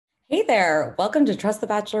Hey there, welcome to Trust the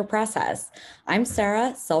Bachelor Process. I'm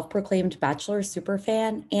Sarah, self-proclaimed Bachelor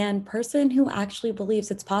superfan and person who actually believes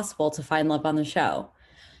it's possible to find love on the show.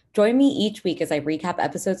 Join me each week as I recap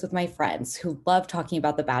episodes with my friends who love talking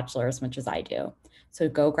about The Bachelor as much as I do. So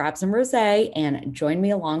go grab some rosé and join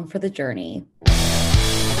me along for the journey.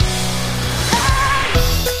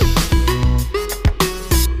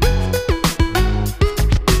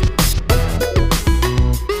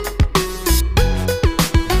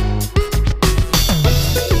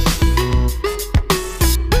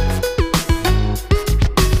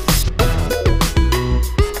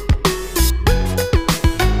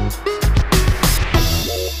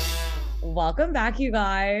 Welcome back, you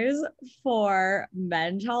guys, for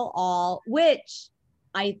Men Tell All, which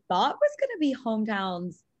I thought was going to be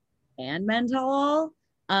Hometowns and Men Tell All,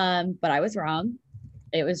 but I was wrong.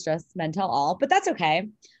 It was just Men Tell All, but that's okay.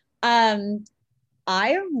 I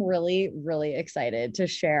am really, really excited to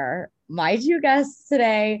share my two guests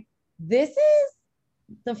today. This is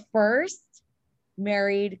the first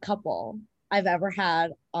married couple I've ever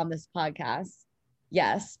had on this podcast.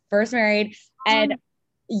 Yes, first married. And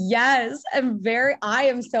yes, I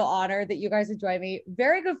am so honored that you guys would join me.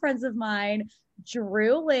 Very good friends of mine,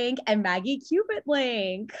 Drew Link and Maggie Cupid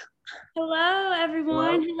Link. Hello,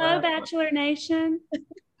 everyone. Hello, Bachelor Nation.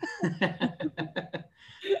 The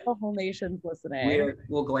whole nation's listening.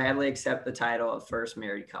 We'll gladly accept the title of first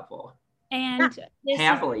married couple. And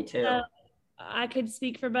happily too. I could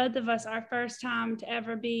speak for both of us, our first time to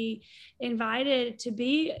ever be invited to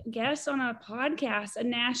be guests on a podcast, a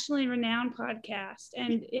nationally renowned podcast.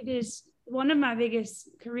 And it is one of my biggest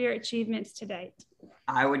career achievements to date.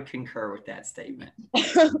 I would concur with that statement.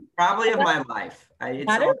 Probably of my life.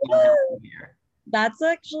 That's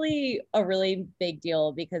actually a really big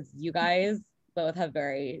deal because you guys both have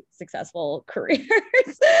very successful careers,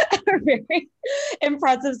 are very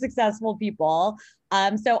impressive, successful people.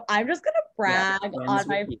 So I'm just gonna brag on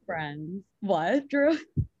my friends. What, Drew?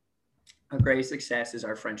 A great success is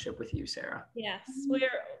our friendship with you, Sarah. Yes, we're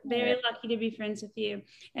very lucky to be friends with you.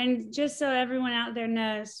 And just so everyone out there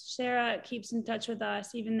knows, Sarah keeps in touch with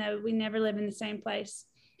us, even though we never live in the same place.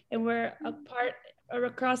 And we're apart or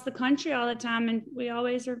across the country all the time, and we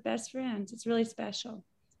always are best friends. It's really special.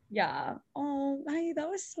 Yeah. Oh, that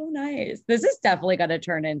was so nice. This is definitely going to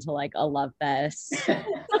turn into like a love fest.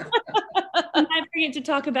 We might forget to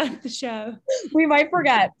talk about the show. We might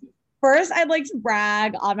forget. First, I'd like to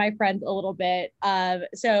brag on my friends a little bit.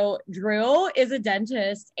 So Drew is a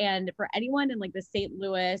dentist, and for anyone in like the St.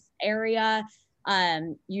 Louis area,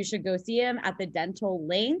 you should go see him at the Dental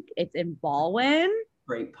Link. It's in Baldwin.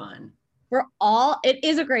 Great pun. It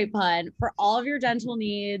is a great pun for all of your dental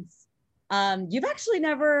needs. You've actually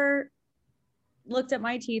never looked at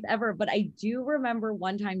my teeth ever, but I do remember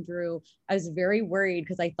one time, Drew, I was very worried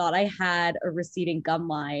because I thought I had a receding gum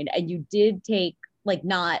line, and you did take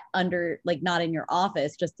not in your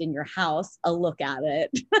office, just in your house, a look at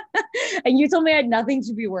it. And you told me I had nothing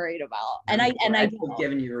to be worried about. And I've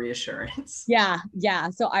given you reassurance. Yeah.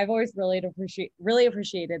 So I've always really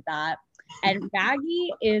appreciated that. And Maggie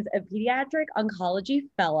is a pediatric oncology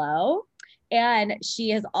fellow. And she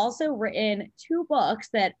has also written 2 books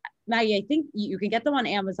that, Maggie, I think you can get them on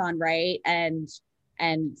Amazon, right? And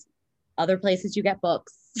other places you get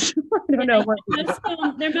books. I don't know.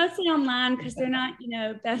 They're mostly online because they're not,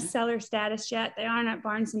 bestseller status yet. They aren't at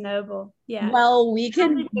Barnes & Noble. Yeah. Well, we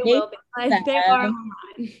can they are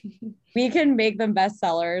online. We can make them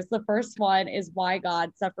bestsellers. The first one is Why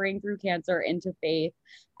God, Suffering Through Cancer into Faith.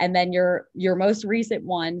 And then your most recent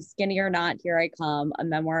one, Skinny or Not, Here I Come, a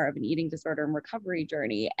memoir of an eating disorder and recovery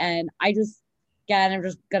journey. And I said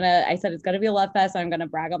it's gonna be a love fest. I'm gonna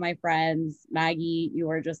brag on my friends. Maggie, you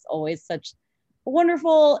are just always such a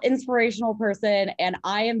wonderful, inspirational person. And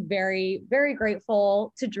I am very, very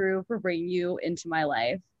grateful to Drew for bringing you into my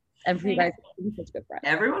life. And for you guys being such good friends.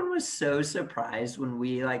 Everyone was so surprised when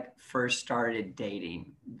we first started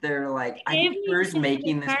dating. They're like, I think Drew's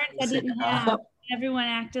making this up. Everyone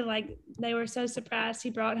acted like they were so surprised he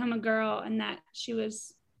brought home a girl and that she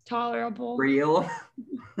was tolerable. Real.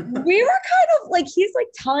 We were kind of he's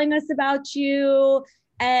telling us about you,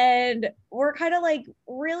 and we're kind of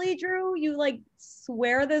really, Drew, you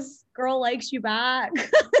swear this girl likes you back?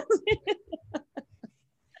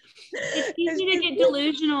 It's easy to get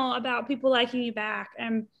delusional about people liking you back,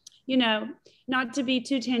 and not to be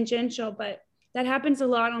too tangential, but that happens a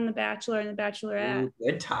lot on The Bachelor and The Bachelorette. Ooh,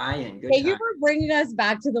 good tie-in. Thank you for bringing us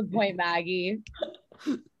back to the point, Maggie.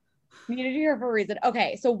 Needed you here for a reason.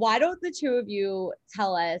 Okay, so why don't the two of you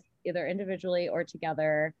tell us, either individually or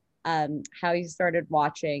together, how you started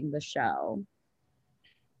watching the show?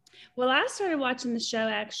 Well, I started watching the show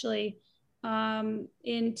actually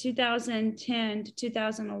in 2010 to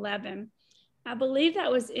 2011. I believe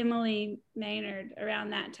that was Emily Maynard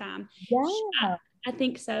around that time. Yeah. I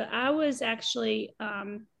think so. I was actually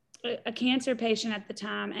a cancer patient at the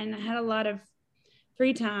time, and I had a lot of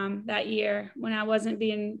free time that year. When I wasn't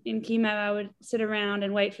being in chemo, I would sit around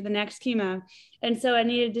and wait for the next chemo. And so I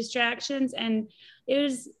needed distractions, and it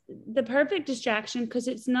was the perfect distraction because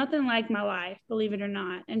it's nothing like my life, believe it or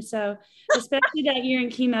not. And so, especially that year in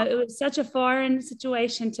chemo, it was such a foreign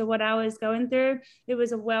situation to what I was going through. It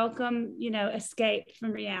was a welcome, escape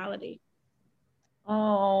from reality.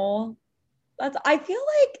 Oh, I feel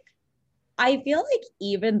like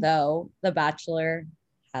even though The Bachelor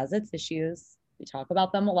has its issues, we talk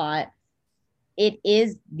about them a lot, it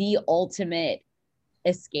is the ultimate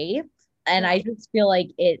escape. And I just feel like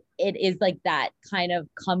it is like that kind of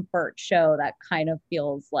comfort show that kind of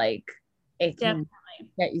feels like it can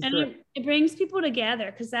get you through. It brings people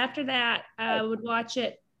together, because after that, I would watch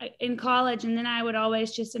it in college, and then I would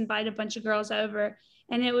always just invite a bunch of girls over,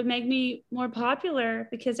 and it would make me more popular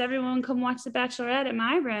because everyone would come watch The Bachelorette at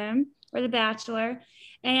my room, or The Bachelor.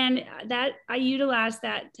 And that I utilized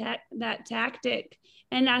that tactic,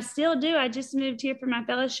 and I still do. I just moved here for my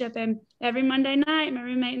fellowship, and every Monday night, my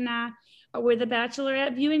roommate and I are with the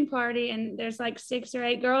Bachelorette viewing party, and there's like 6 or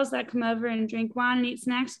 8 girls that come over and drink wine and eat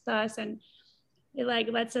snacks with us, and it like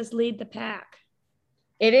lets us lead the pack.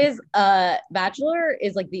 It is Bachelor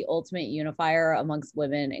is like the ultimate unifier amongst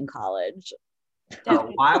women in college.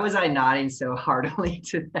 Oh, why was I nodding so heartily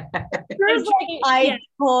to that? I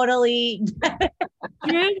totally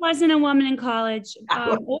Drew wasn't a woman in college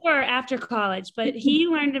or after college, but he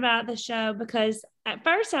learned about the show because at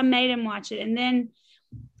first I made him watch it, and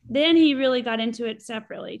then he really got into it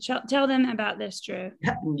separately. Tell them about this, Drew.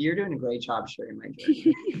 You're doing a great job sharing my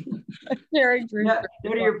journey. Sharing Drew. No,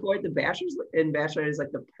 to your point, the Bachelor is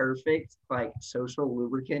like the perfect like social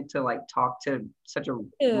lubricant to like talk to such a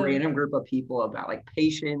random group of people about like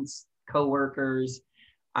patients, coworkers.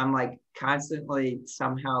 I'm like constantly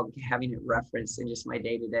somehow having it referenced in just my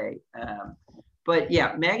day-to-day. But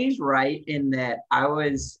yeah, Maggie's right in that I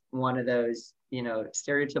was one of those,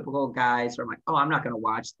 stereotypical guys where I'm like, oh, I'm not going to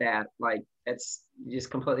watch that. Like, that's just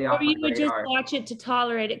completely off my radar. Or you would just watch it to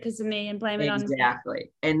tolerate it because of me and blame it on me.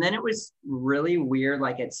 Exactly. And then it was really weird.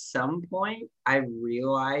 Like at some point I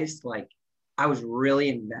realized like I was really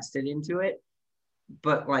invested into it,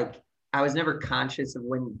 but like I was never conscious of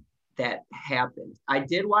when that happened. I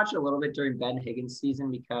did watch a little bit during Ben Higgins' season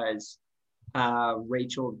because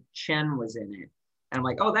Rachel Chen was in it. And I'm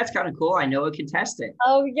like, oh, that's kind of cool. I know a contestant.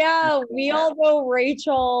 Oh yeah, we all know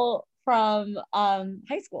Rachel from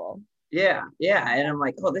high school. Yeah. And I'm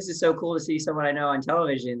like, oh, this is so cool to see someone I know on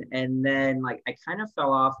television. And then like I kind of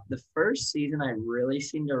fell off. The first season I really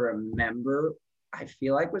seem to remember, I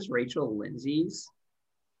feel like was Rachel Lindsay's.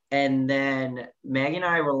 And then Maggie and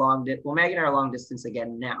I were Maggie and I are long distance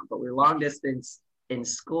again now, but we were long distance in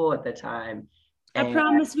school at the time. I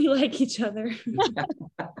promise we like each other.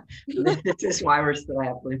 This is why we're still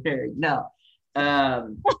happily married. No.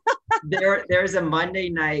 There's a Monday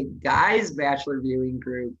night guys Bachelor viewing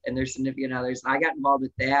group and their significant others. I got involved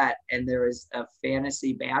with that, and there was a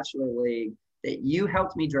fantasy Bachelor league that you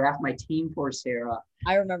helped me draft my team for, Sarah.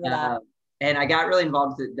 I remember that. And I got really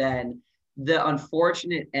involved with it then. The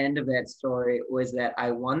unfortunate end of that story was that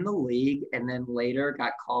I won the league and then later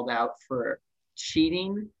got called out for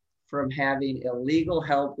cheating from having illegal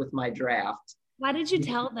help with my draft. Why did you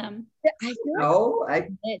tell them? Actually,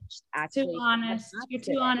 too honest. You're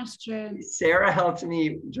too honest, Drew. Sarah helped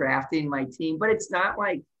me drafting my team, but it's not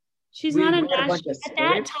like she's not a national.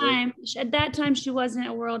 At that time, she wasn't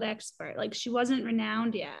a world expert. Like she wasn't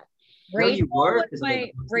renowned yet. Rachel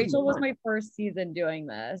was my first season doing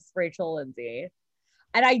this. Rachel Lindsay.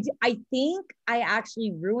 And I think I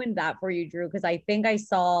actually ruined that for you, Drew, because I think I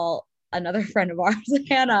saw another friend of ours,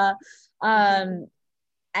 Hannah,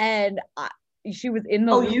 and she was in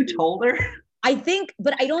the. Oh, you told her? I think,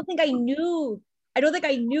 but I don't think I knew. I don't think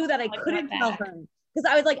I knew that I couldn't tell her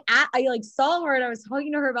because I was like, I like saw her and I was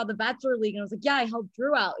talking to her about the Bachelor League, and I was like, yeah, I helped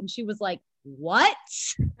Drew out, and she was like, what?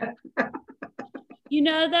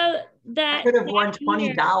 Though that I could have won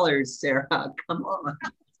 $20, Sarah. Come on.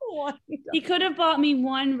 He could have bought me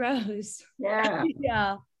one rose. Yeah.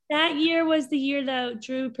 Yeah. That year was the year, though,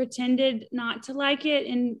 Drew pretended not to like it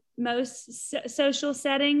in most social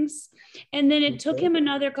settings. And then it took him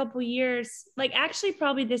another couple years, like actually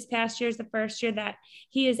probably this past year is the first year that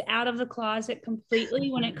he is out of the closet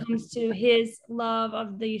completely when it comes to his love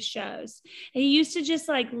of these shows. He used to just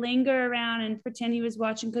like linger around and pretend he was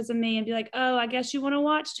watching because of me and be like, oh, I guess you want to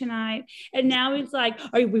watch tonight. And now he's like,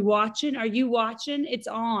 are we watching? Are you watching? It's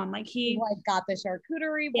on. Like he like got the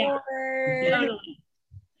charcuterie Yeah. board. Totally.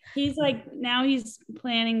 He's like, now he's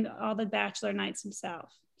planning all the bachelor nights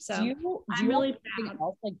himself. So do you I'm really watch anything proud.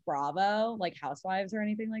 else, like Bravo, like Housewives or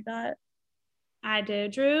anything like that? I do.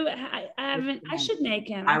 Drew, I haven't, I should make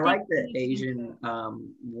him. I think like the he needs Asian to.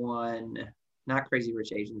 one, not Crazy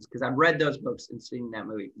Rich Asians, because I've read those books and seen that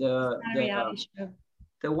movie. Not a reality show.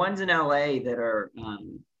 The ones in LA that are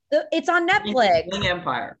It's on Netflix. Bling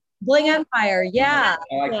Empire. Bling Empire. Yeah.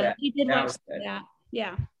 I like Yeah, that. he did That watch was good. that.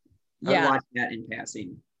 Yeah. I Yeah. watched that in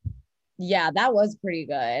passing. Yeah, that was pretty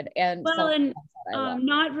good. And Well, so and I loved.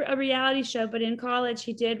 not a reality show, but in college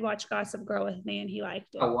he did watch Gossip Girl with me and he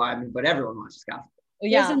liked it. Oh, well, I mean, but everyone watches Gossip.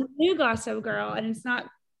 There's Yeah, a new Gossip Girl and it's not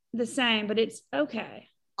the same, but it's okay.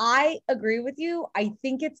 I agree with you. I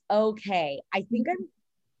think it's okay. I think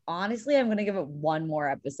I'm gonna give it one more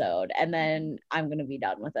episode and then I'm gonna be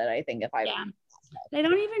done with it. I think if I Yeah. They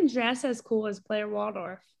don't even dress as cool as Blair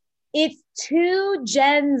Waldorf. it's too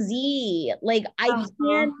Gen Z. Like I Uh-huh.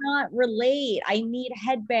 cannot relate. I need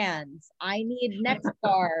headbands. I need neck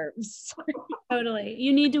scarves. Totally.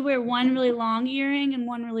 You need to wear one really long earring and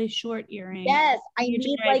one really short earring. Yes, I Your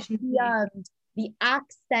need like generation the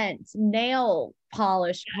accent nail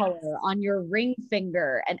polish color on your ring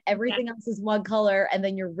finger, and everything else is one color, and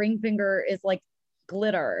then your ring finger is like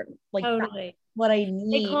glitter. Like that's Totally. what I They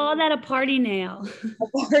need. call that a party nail.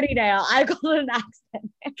 A party nail. I call it an accent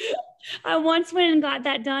nail. I once went and got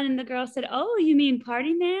that done and the girl said, oh, you mean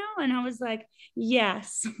party nail? And I was like,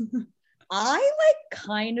 yes. I like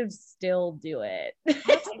kind of still do it.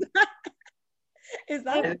 Is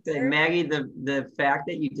that I'd say, weird? Maggie, the fact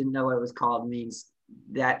that you didn't know what it was called means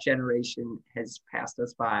that generation has passed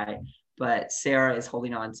us by. But Sarah is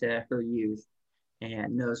holding on to her youth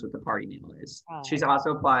and knows what the party nail is. Oh. She's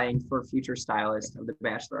also applying for future stylist of The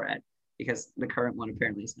Bachelorette because the current one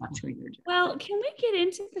apparently is not doing their job. Well, can we get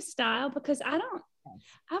into the style? Because I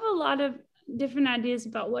have a lot of different ideas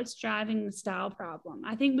about what's driving the style problem.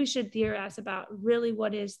 I think we should theorize about really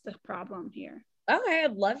what is the problem here. Okay,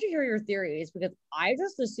 I'd love to hear your theories because I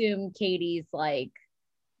just assume Katie's like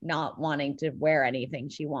not wanting to wear anything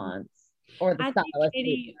she wants, or the stylist.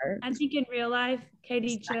 I think in real life,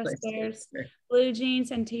 Katie just wears blue jeans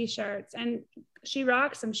and t-shirts, and she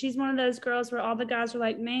rocks them. She's one of those girls where all the guys are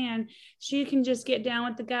like, man, she can just get down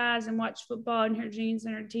with the guys and watch football in her jeans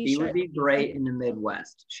and her t-shirt. She would be great in the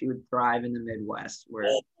Midwest. She would thrive in the Midwest where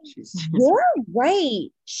she's. You're right.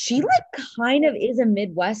 She like kind of is a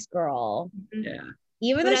Midwest girl. Yeah.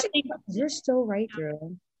 Even But though I think you're so right,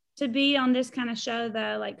 Drew. to be on this kind of show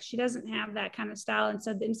though, like she doesn't have that kind of style, and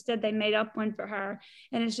so instead they made up one for her,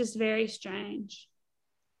 and it's just very strange.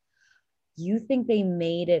 You think they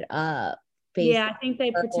made it up? Yeah, I think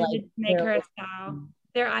they her, pretended like, to make her a their- style,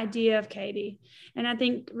 their idea of Katie. And I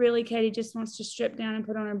think really Katie just wants to strip down and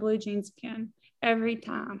put on her blue jeans again every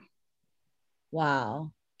time.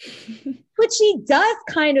 Wow. But she does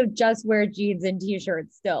kind of just wear jeans and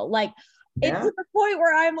t-shirts still. Like it's to the point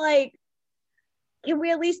where I'm like, can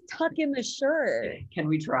we at least tuck in the shirt? Can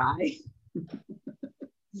we try?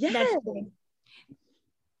 Yes.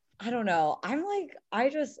 I don't know. I'm like,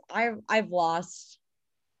 I've lost,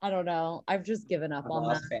 I don't know. I've just given up on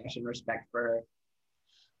that. Fashion respect for her.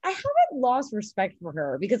 I haven't lost respect for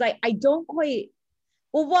her because I don't quite,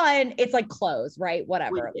 well, one, it's like clothes, right?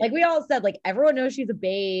 Whatever. Like we all said, like everyone knows she's a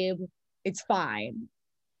babe. It's fine.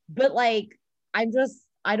 But like, I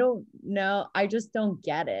don't know. I just don't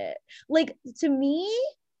get it. Like to me,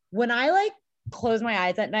 when I like close my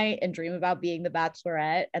eyes at night and dream about being the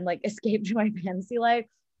Bachelorette and like escape to my fantasy life.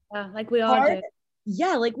 Like we all do.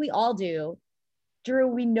 Yeah, like we all do. Drew,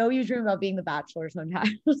 we know you dream about being the Bachelor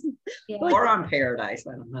sometimes. Yeah. Or on Paradise.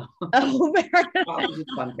 I don't know. Oh, Probably just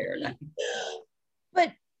on Paradise.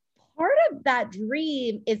 But part of that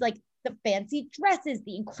dream is like the fancy dresses,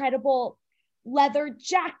 the incredible leather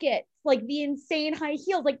jackets, like the insane high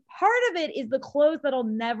heels. Like part of it is the clothes that I'll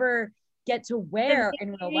never get to wear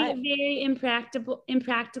in real life. Very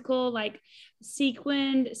impractical, like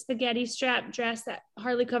sequined spaghetti strap dress that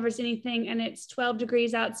hardly covers anything, and it's 12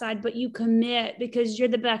 degrees outside, but you commit because you're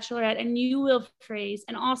the Bachelorette and you will freeze.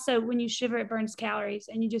 And also when you shiver, it burns calories,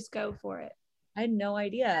 and you just go for it. I had no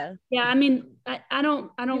idea. Yeah, I mean, I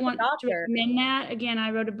don't want to doctor. recommend that. Again,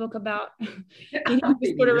 I wrote a book about eating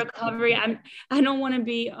disorder recovery. I don't want to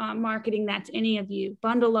be marketing that to any of you.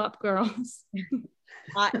 Bundle up, girls.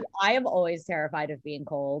 I am always terrified of being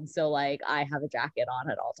cold. So like I have a jacket on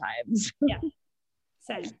at all times. Yeah.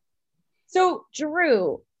 Same. So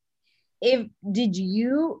Drew, did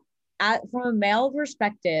you from a male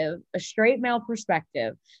perspective, a straight male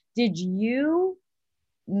perspective, did you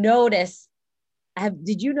notice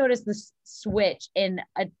the switch in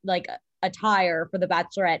attire for the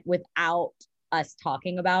Bachelorette without us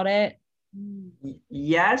talking about it?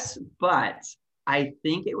 Yes, but I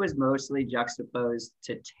think it was mostly juxtaposed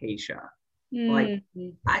to Tayshia. Like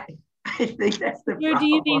I think that's the problem. Do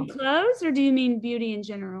you mean clothes or do you mean beauty in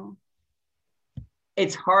general?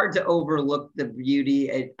 It's hard to overlook the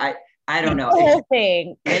beauty. I don't know. The whole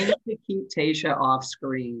thing. They need to keep Tayshia off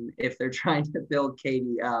screen if they're trying to build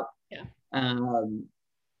Katie up. Yeah.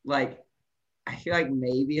 Like I feel like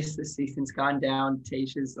maybe as the season's gone down,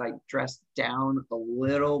 Tayshia's like dressed down a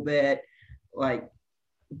little bit. Like,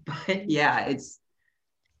 but yeah, it's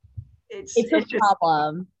a just,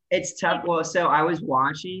 problem. It's tough. Well, so I was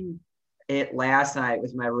watching it last night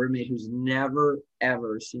with my roommate who's never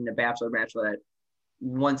ever seen The Bachelor or Bachelorette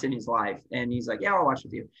once in his life, and he's like, "Yeah, I'll watch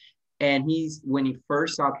with you." And when he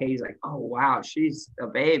first saw Katie, he's like, "Oh wow, she's a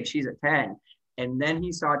babe. She's a 10." And then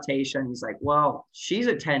he saw Tayshia, and he's like, "Well, she's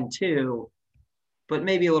a 10 too, but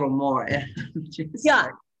maybe a little more." Yeah.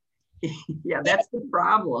 Like, yeah, that's the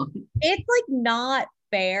problem. It's like not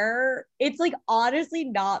fair. It's like honestly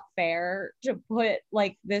not fair to put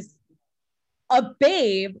like a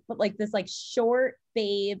babe, but like this like short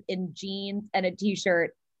babe in jeans and a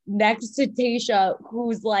t-shirt next to Tayshia,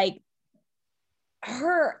 who's like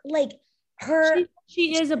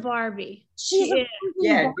she is a Barbie. She's a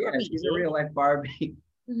real life Barbie.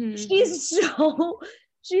 Mm-hmm.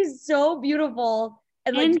 She's so beautiful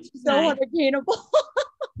and like so unattainable.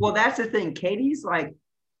 Well, that's the thing. Katie's like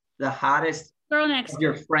the hottest girl next of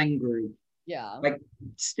your friend group. Yeah. Like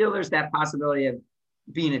still there's that possibility of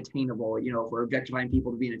being attainable, you know, if we're objectifying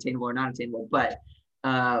people to being attainable or not attainable. But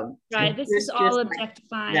right, this is all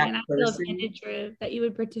objectifying, and I feel offended, Drew, that you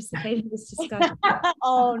would participate in this discussion.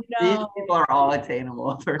 Oh no, these people are all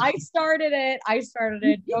attainable. I started it.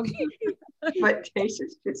 Okay. But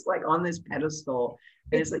Tayshia's just like on this pedestal,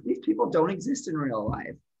 and it's like these people don't exist in real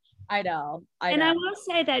life. I know. And I will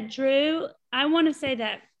say that Drew, I want to say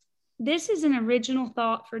that this is an original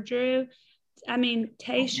thought for Drew. I mean,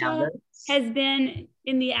 Tayshia has been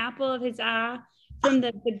in the apple of his eye from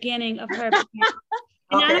the beginning of her.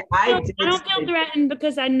 And I don't feel threatened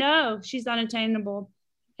because I know she's unattainable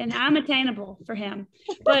and I'm attainable for him.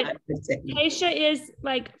 But Tayshia is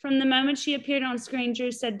like, from the moment she appeared on screen,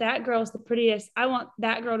 Drew said, "That girl's the prettiest. I want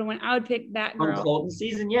that girl to win. I would pick that girl." On Colton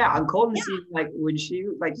season, season, like when she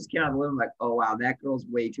like just came out of the room, like, "Oh wow, that girl's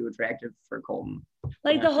way too attractive for Colton."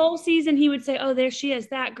 Like the whole season, he would say, "Oh, there she is.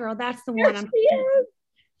 That girl. That's the one."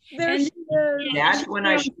 That's when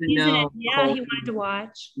I should have known. Yeah, Colton, he wanted to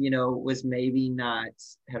watch. You know, was maybe not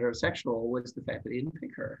heterosexual. Was the fact that he didn't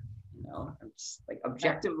pick her. You know, I'm just like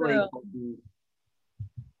objectively.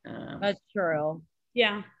 That's true.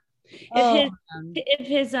 Yeah. If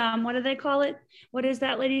his what do they call it? What does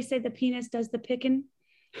that lady say? The penis does the picking.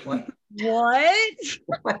 What?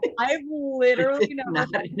 I've literally never.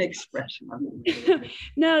 Not an expression.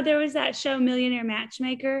 No, there was that show Millionaire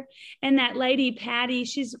Matchmaker, and that lady Patty,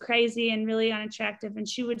 she's crazy and really unattractive, and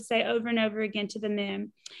she would say over and over again to the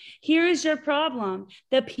men, "Here is your problem.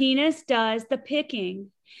 The penis does the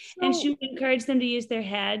picking." And she would encourage them to use their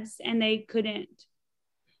heads, and they couldn't.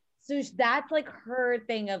 So that's like her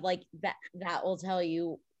thing of like that will tell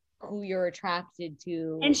you who you're attracted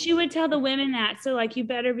to. And she would tell the women that. So like, you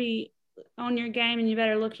better be on your game and you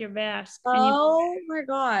better look your best. Oh my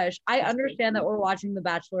gosh. I understand that we're watching The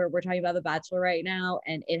Bachelor. We're talking about The Bachelor right now,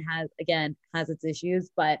 and it has its issues,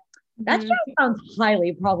 but that show sounds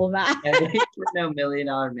highly problematic. No $1 million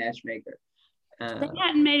matchmaker. They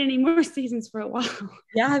hadn't made any more seasons for a while.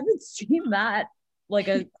 Yeah, I haven't seen that, like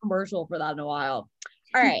a commercial for that in a while.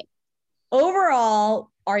 All right. Overall,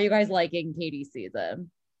 are you guys liking Katie's season?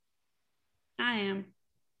 I am.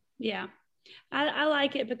 Yeah. I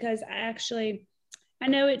like it because I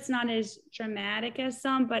know it's not as dramatic as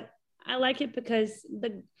some, but I like it because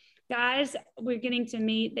the guys we're getting to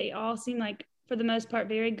meet, they all seem like, for the most part,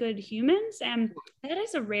 very good humans. And that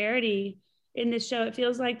is a rarity in this show. It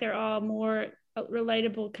feels like they're all more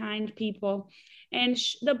relatable, kind people. And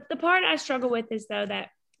the part I struggle with is, though, that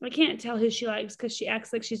I can't tell who she likes because she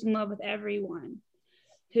acts like she's in love with everyone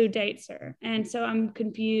who dates her. And so I'm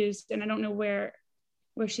confused and I don't know where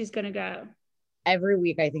she's going to go. Every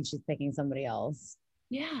week, I think she's picking somebody else.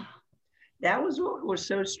 Yeah. That was what was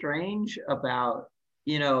so strange about,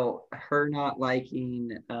 you know, her not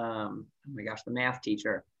liking, oh my gosh, the math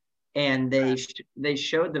teacher. and they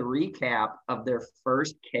showed the recap of their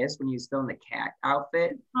first kiss when he was still in the cat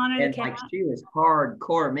outfit, Honor and the like cat. she was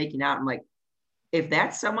hardcore making out. I'm like, if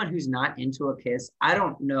that's someone who's not into a kiss, I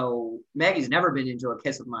don't know. Maggie's never been into a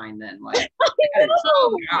kiss of mine. Then like,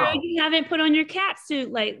 Oh, wow. you haven't put on your cat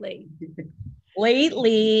suit lately.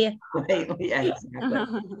 Lately. Yeah, exactly.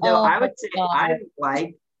 So Oh I my would say God. I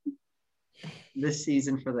like this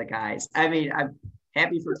season for the guys. I mean, I'm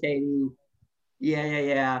happy for Katie.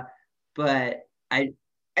 Yeah. But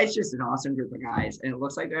it's just an awesome group of guys, and it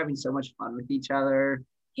looks like they're having so much fun with each other.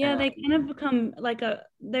 Yeah, they kind of become like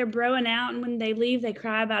they're broing out, and when they leave, they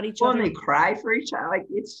cry about each Well, other. and they cry for each other. Like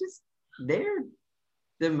it's just they're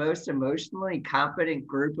the most emotionally competent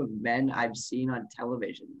group of men I've seen on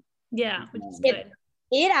television. Yeah, which is It- good.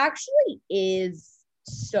 It actually is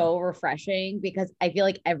so refreshing because I feel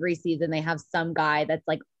like every season they have some guy that's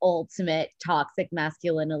like ultimate toxic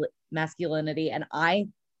masculinity, and I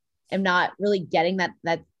am not really getting that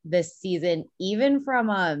this season, even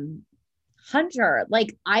from Hunter.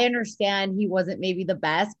 Like I understand he wasn't maybe the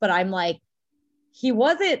best, but I'm like, he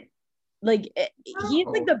wasn't like he's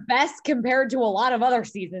like the best compared to a lot of other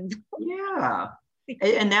seasons. Yeah.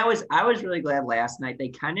 And I was really glad last night they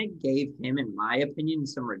kind of gave him, in my opinion,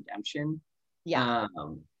 some redemption. Yeah.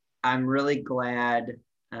 I'm really glad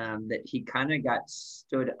that he kind of got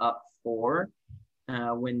stood up for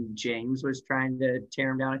when James was trying to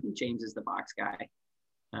tear him down. I think James is the box guy.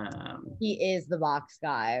 He is the box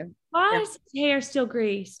guy. Why is his hair still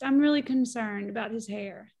greased? I'm really concerned about his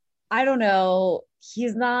hair. I don't know.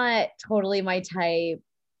 He's not totally my type.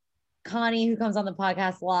 Connie, who comes on the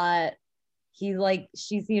podcast a lot,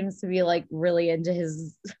 she seems to be like really into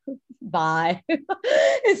his vibe,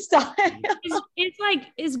 his style. It's like,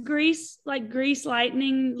 is grease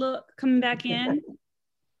lightning look coming back in?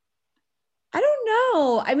 I don't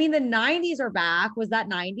know. I mean, the 90s are back. Was that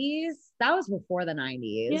 90s? That was before the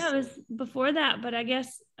 90s. Yeah, it was before that, but I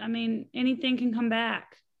guess, I mean, anything can come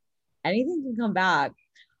back. Anything can come back.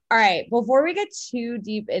 All right. Before we get too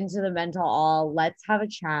deep into the mental all, let's have a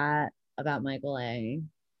chat about Michael A.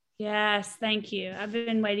 Yes, thank you. I've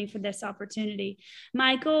been waiting for this opportunity.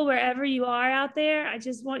 Michael, wherever you are out there, I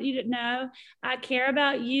just want you to know I care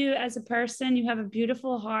about you as a person. You have a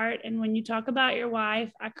beautiful heart. And when you talk about your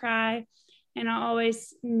wife, I cry. And I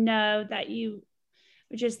always know that you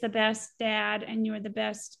are just the best dad and you are the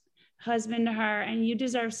best husband to her. And you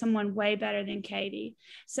deserve someone way better than Katie.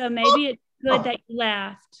 So maybe it's good that you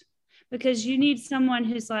left because you need someone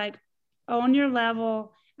who's like on your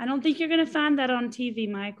level. I don't think you're going to find that on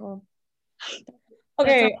TV, Michael.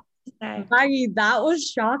 Okay, Maggie, that was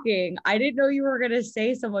shocking. I didn't know you were going to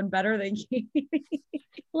say someone better than Katie.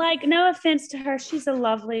 Like, no offense to her. She's a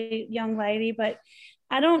lovely young lady, but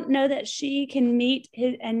I don't know that she can meet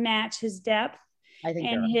his and match his depth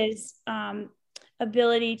and his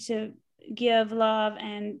ability to give love.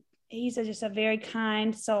 And he's just a very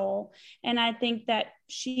kind soul. And I think that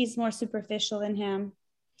she's more superficial than him.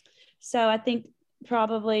 So I think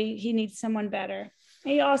probably he needs someone better.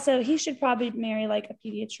 He should probably marry like a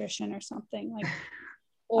pediatrician or something like,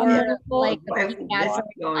 or like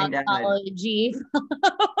oncology.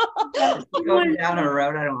 Going down a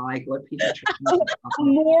road I don't like. What pediatrician? A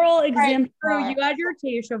moral exemplar. Right, you had your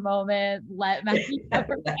Tasha moment. Let Maggie let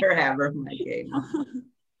her have her my game.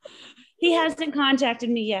 He hasn't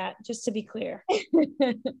contacted me yet, just to be clear.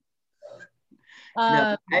 No,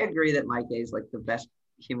 I agree that Mike A is like the best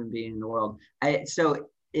human being in the world. So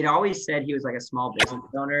it always said he was like a small business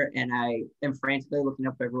owner, and I am frantically looking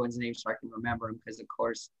up everyone's name so I can remember him because of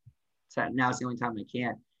course now it's the only time I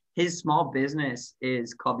can. His small business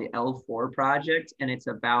is called the L4 Project, and it's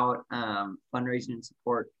about fundraising and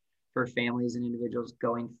support for families and individuals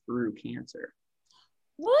going through cancer.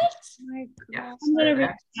 What? Yeah,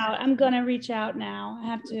 I'm gonna reach out now. I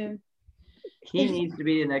have to. He needs to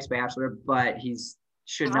be the next Bachelor, but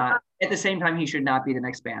should not. At the same time, he should not be the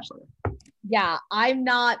next Bachelor. Yeah, I'm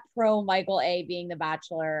not pro Michael A being the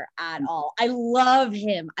Bachelor at all. I love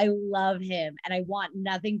him. And I want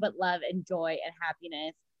nothing but love and joy and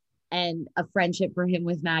happiness and a friendship for him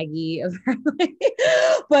with Maggie.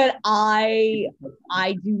 But I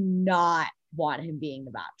do not want him being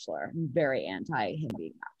the Bachelor. I'm very anti him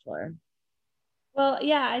being Bachelor. Well,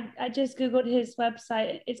 yeah, I just Googled his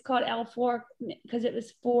website. It's called L4 because it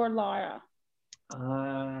was for Laura.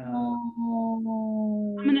 I'm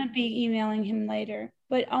going to be emailing him later,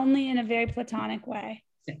 but only in a very platonic way.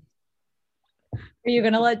 Are you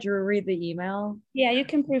going to let Drew read the email? Yeah, you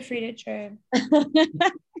can proofread it, Drew.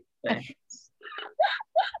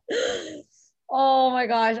 Oh my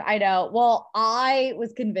gosh, I know. Well, I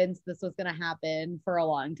was convinced this was going to happen for a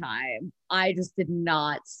long time. I just did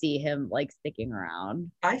not see him like sticking around.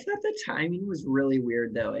 I thought the timing was really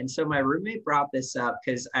weird though. And so my roommate brought this up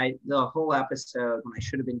because the whole episode, when I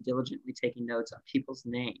should have been diligently taking notes on people's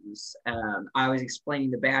names, I was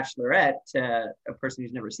explaining The Bachelorette to a person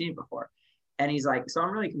who's never seen it before. And he's like, so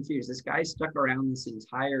I'm really confused. This guy stuck around this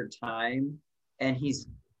entire time and he's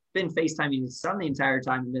been FaceTiming his son the entire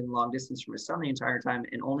time and been long distance from his son the entire time.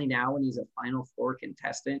 And only now when he's a Final Four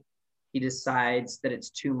contestant, he decides that it's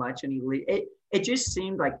too much and it just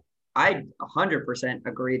seemed like I 100%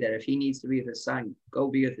 agree that if he needs to be with his son, go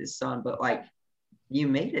be with his son. But like, you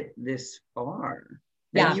made it this far.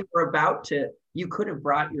 Yeah. And you could have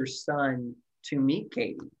brought your son to meet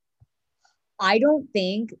Katie. I don't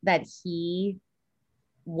think that he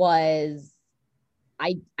was,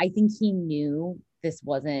 I think he knew this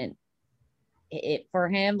wasn't it for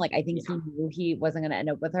him. Like, I think he knew he wasn't going to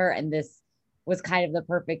end up with her. And this was kind of the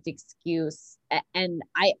perfect excuse. And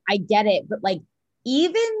I get it, but like,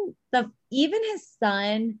 even his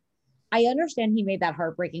son, I understand he made that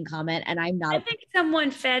heartbreaking comment, and I think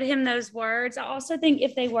someone fed him those words. I also think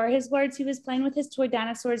if they were his words, he was playing with his toy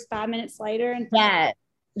dinosaurs 5 minutes later. And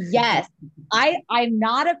yes. I'm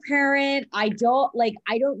not a parent. I don't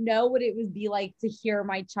know what it would be like to hear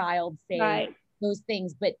my child say those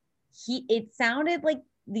things, but it sounded like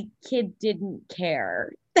the kid didn't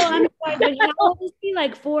care. Well, I'm sorry, but how old is he?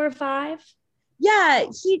 Like 4 or 5? Yeah,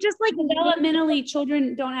 he just like developmentally,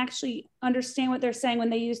 children don't actually understand what they're saying when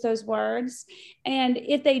they use those words. And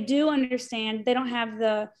if they do understand, they don't have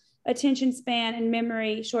the attention span and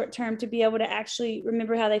memory short term to be able to actually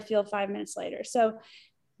remember how they feel 5 minutes later. So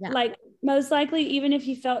like most likely, even if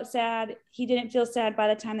he felt sad, he didn't feel sad by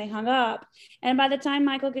the time they hung up. And by the time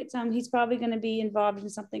Michael gets home, he's probably going to be involved in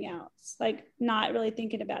something else, like not really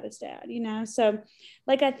thinking about his dad, you know? So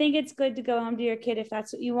like, I think it's good to go home to your kid if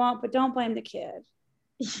that's what you want, but don't blame the kid.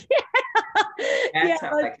 Yeah,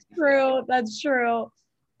 that's true. That's true.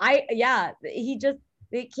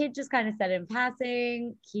 The kid just kind of said in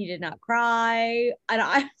passing, he did not cry. And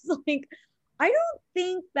I was like, I don't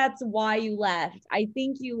think that's why you left. I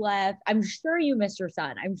think you left. I'm sure you miss your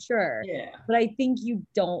son. I'm sure. Yeah. But I think you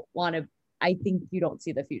don't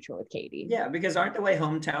see the future with Katie. Yeah, because aren't the way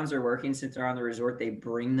hometowns are working since they're on the resort, they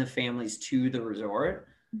bring the families to the resort?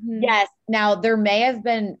 Mm-hmm. Yes. Now, there may have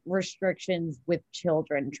been restrictions with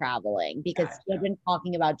children traveling because he had been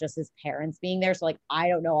talking about just his parents being there. So, like, I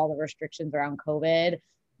don't know all the restrictions around COVID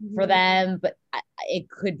for them, but it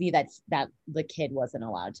could be that the kid wasn't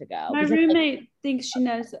allowed to go. My roommate thinks she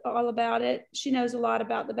knows all about it. She knows a lot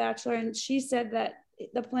about The Bachelor, and she said that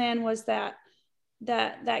the plan was that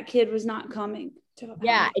kid was not coming to home.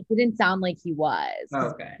 Yeah, it didn't sound like he was.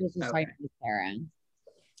 Okay. He was just talking to his parents.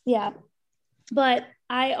 Yeah. But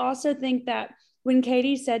I also think that when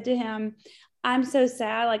Katie said to him, I'm so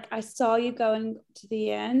sad, like I saw you going to the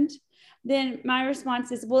end, then my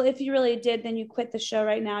response is, well, if you really did, then you quit the show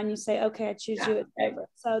right now and you say, okay, I choose you, it's over.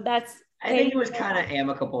 So I think it was kind of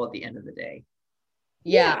amicable at the end of the day.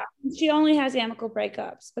 Yeah. She only has amicable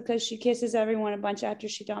breakups because she kisses everyone a bunch after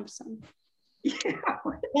she dumps them.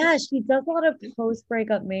 Yeah, she does a lot of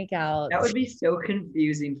post-breakup makeouts. That would be so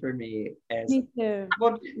confusing for me. Me too.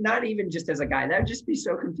 Well, not even just as a guy. That would just be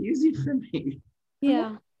so confusing for me.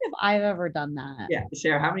 Yeah. If I've ever done that. Yeah,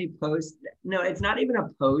 Sarah, how many posts? No, it's not even a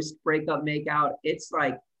post-breakup makeout. It's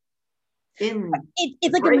like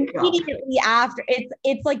it's like immediately after.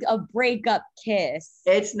 It's like a breakup kiss.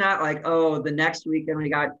 It's not like, oh, the next weekend we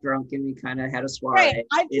got drunk and we kind of had a soiree. Right.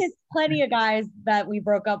 I've kissed plenty of guys that we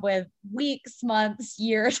broke up with weeks, months,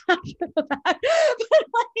 years after the fact.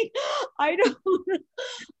 But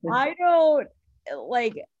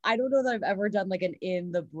like, I don't know that I've ever done like an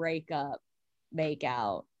in the breakup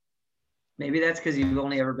makeout. Maybe that's because you've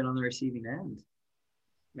only ever been on the receiving end.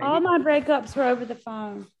 Maybe. All my breakups were over the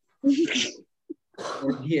phone.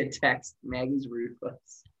 Or via text. Maggie's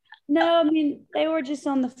ruthless. No, I mean, they were just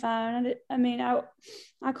on the phone.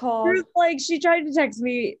 I called. Like, she tried to text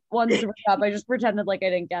me once to break up. I just pretended like I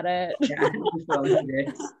didn't get it. Yeah,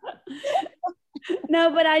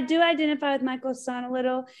 No, but I do identify with Michael's son a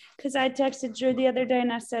little because I texted Drew the other day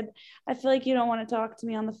and I said, I feel like you don't want to talk to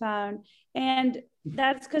me on the phone. And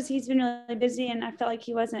that's because he's been really busy and I felt like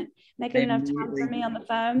he wasn't making enough time for me on the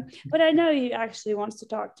phone. But I know he actually wants to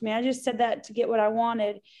talk to me. I just said that to get what I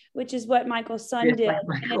wanted, which is what Michael's son did. Like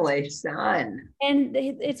Michael's son. And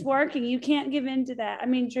it's working. You can't give in to that. I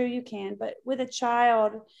mean, Drew, you can, but with a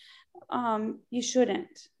child, you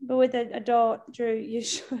shouldn't. But with an adult, Drew, you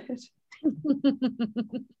should.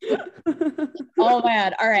 Oh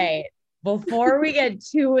man. All right. before we get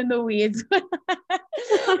too in the weeds.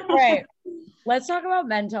 All right, let's talk about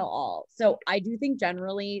Men Tell All. So I do think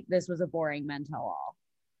generally this was a boring Men Tell All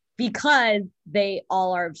because they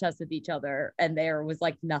all are obsessed with each other and there was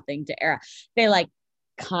like nothing to air. They like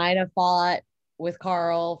kind of fought with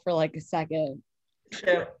Carl for like a second.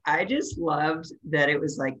 So I just loved that it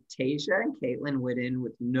was like Tayshia and Kaitlyn went in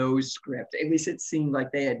with no script. At least it seemed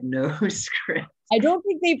like they had no script. I don't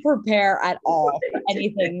think they prepare at all for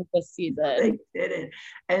anything this season. They didn't.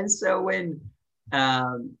 And so when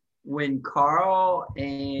Carl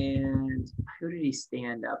and who did he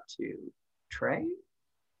stand up to? Trey?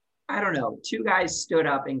 I don't know. Two guys stood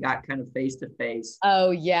up and got kind of face to face.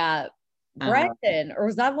 Oh yeah. Brendan, or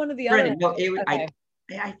was that one of the other? No, it was okay.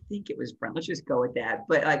 I think it was Brent. Let's just go with that.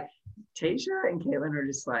 But like Tayshia and Kaitlyn are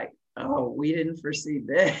just like, oh, we didn't foresee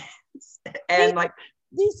this. And like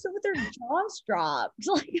they stood with their jaws dropped.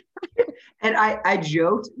 Like and I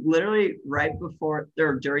joked literally right before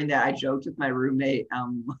or during that, I joked with my roommate,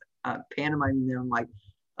 pantomiming them like,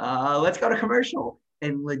 let's go to commercial.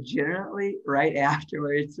 And legitimately right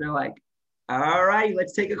afterwards, they're like, all right,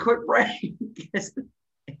 let's take a quick break. It's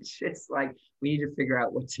just like, we need to figure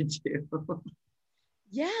out what to do.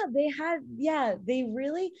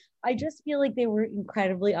 I just feel like they were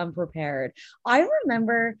incredibly unprepared. I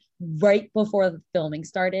remember right before the filming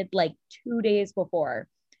started, like 2 days before,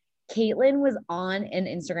 Kaitlyn was on an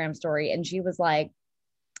Instagram story and she was like,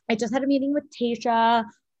 I just had a meeting with Tayshia.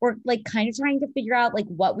 We're like kind of trying to figure out like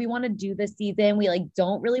what we want to do this season. We like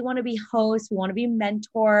don't really want to be hosts. We want to be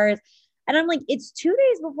mentors. And I'm like, it's 2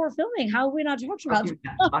 days before filming. How are we not talking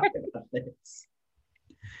about this?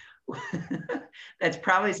 That's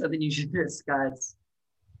probably something you should discuss.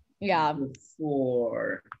 Yeah.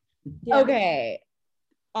 Before. Yeah. Okay.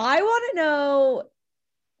 I want to know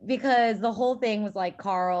because the whole thing was like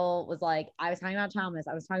Carl was like, I was talking about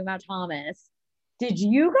Thomas. Did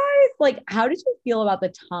you guys like, how did you feel about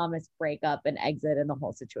the Thomas breakup and exit and the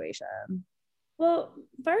whole situation? Well,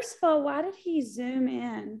 first of all, why did he zoom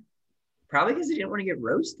in? Probably because he didn't want to get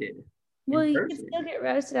roasted. Well, you can still get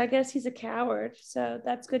roasted. I guess he's a coward. So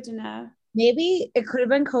that's good to know. Maybe it could have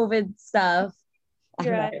been COVID stuff.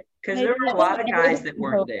 You're right. Because there were a lot of guys that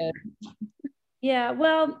weren't there. Yeah.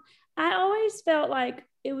 Well, I always felt like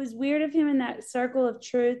it was weird of him in that circle of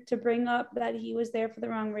truth to bring up that he was there for the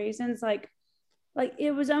wrong reasons. Like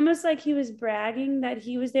it was almost like he was bragging that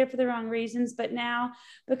he was there for the wrong reasons, but now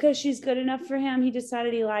because she's good enough for him, he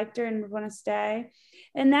decided he liked her and would want to stay.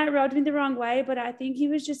 And that rubbed me the wrong way, but I think he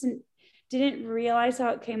was just didn't realize how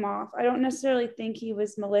it came off. I don't necessarily think he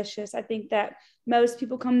was malicious. I think that most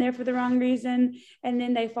people come there for the wrong reason and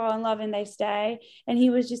then they fall in love and they stay. And he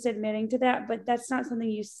was just admitting to that, but that's not something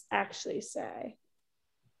you actually say.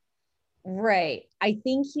 Right. I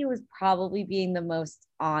think he was probably being the most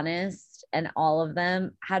honest and all of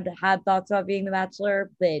them had thoughts about being the Bachelor,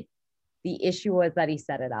 but the issue was that he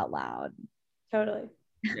said it out loud. Totally.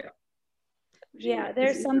 Yeah. Yeah.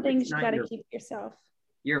 There's some things you got to keep yourself.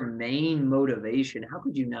 Your main motivation. How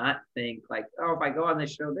could you not think like, oh, if I go on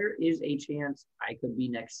this show, there is a chance I could be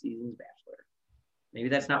next season's Bachelor. Maybe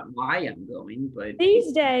that's not why I'm going, but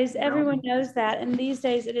these days everyone knows that, and these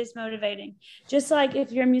days it is motivating. Just like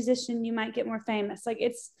if you're a musician, you might get more famous. Like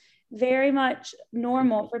it's very much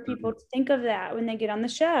normal for people to think of that when they get on the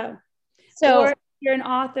show. So, or if you're an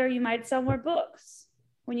author, you might sell more books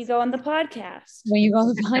when you go on the podcast. When you go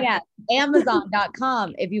on the podcast,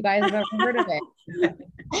 Amazon.com, if you guys have ever heard of it.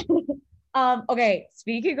 Okay,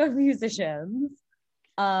 speaking of musicians,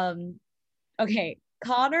 okay,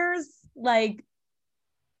 Connor's like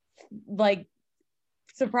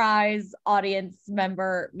surprise audience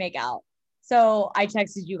member makeout. So I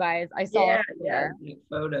texted you guys. I saw it there. A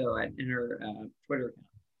photo in her Twitter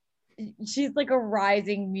account. She's like a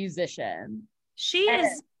rising musician. She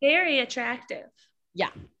is very attractive.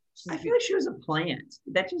 Yeah. I feel like she was a plant.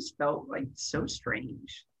 That just felt like so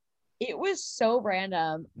strange. It was so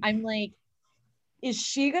random. I'm like, is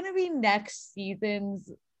she gonna be next season's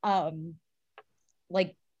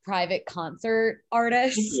like private concert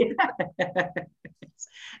artist? Yeah.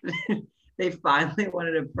 They finally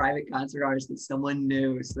wanted a private concert artist that someone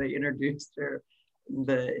knew, so they introduced her in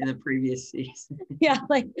the previous season. Yeah,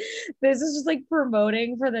 like this is just like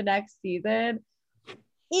promoting for the next season.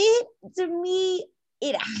 It to me,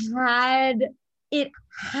 it had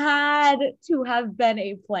to have been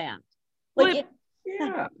a plant. Like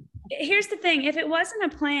yeah. Here's the thing. If it wasn't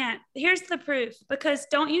a plant, here's the proof. Because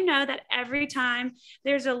don't you know that every time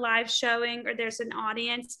there's a live showing or there's an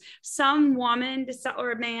audience, some woman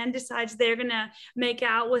or a man decides they're going to make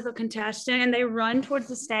out with a contestant and they run towards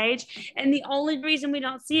the stage. And the only reason we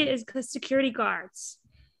don't see it is because security guards.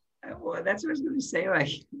 Well, that's what I was going to say. Like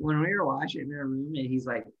when we were watching in our room, and he's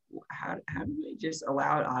like, "How do they just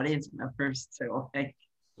allow audience members to like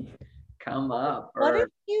come up?" What Or if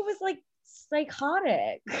he was like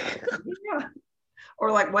psychotic? yeah.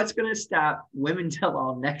 Or like, what's going to stop Women Tell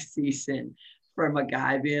All next season from a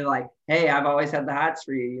guy being like, "Hey, I've always had the hots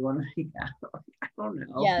for you. You want to make out?" I don't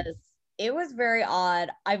know. Yes, it was very odd.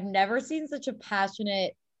 I've never seen such a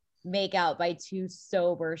passionate make out by two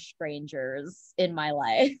sober strangers in my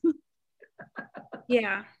life.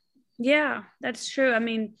 Yeah, that's true. I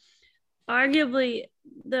mean, arguably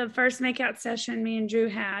the first makeout session me and Drew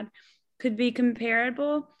had could be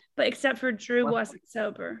comparable, but except for Drew wasn't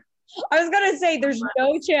sober. I was gonna say there's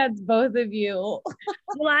no chance both of you.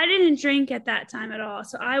 Well, I didn't drink at that time at all,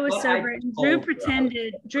 so I was sober. And Drew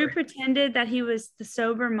pretended that he was the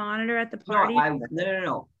sober monitor at the party.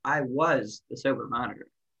 No. I was the sober monitor,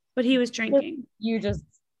 but he was drinking. He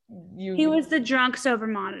was the drunk sober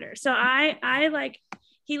monitor. So I like,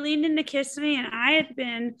 he leaned in to kiss me, and I had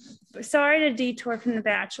been, sorry to detour from The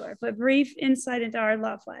Bachelor, but brief insight into our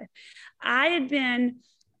love life. I had been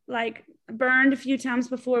like burned a few times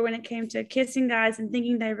before when it came to kissing guys and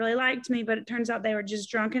thinking they really liked me, but it turns out they were just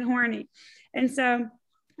drunk and horny. And so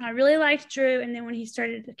I really liked Drew. And then when he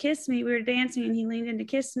started to kiss me, we were dancing and he leaned in to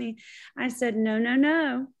kiss me. I said,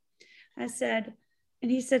 no. I said,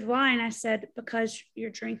 and he said, why? And I said, because you're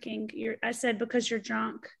drinking. I said, because you're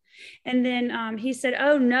drunk. And then he said,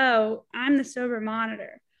 oh no, I'm the sober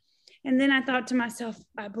monitor. And then I thought to myself,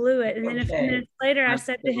 I blew it. And then a few minutes later, I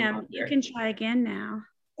said to him, you can try again now.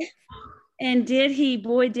 And did he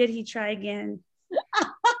try again.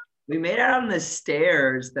 We made out on the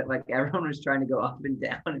stairs that like everyone was trying to go up and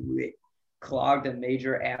down, and we clogged a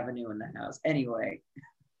major avenue in the house. Anyway,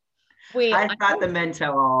 I thought the Men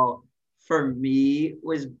Tell All for me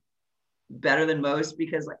was better than most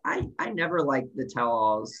because like I never liked the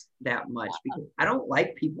tell-alls that much because I don't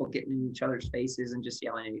like people getting in each other's faces and just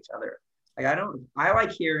yelling at each other. Like I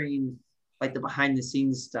like hearing like the behind the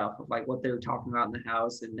scenes stuff of like what they were talking about in the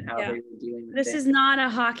house and how they were dealing with this is not a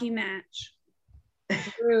hockey match.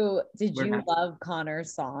 Drew, did you love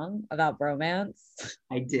Connor's song about bromance?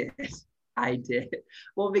 I did.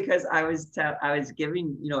 Well, because I was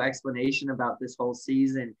giving, explanation about this whole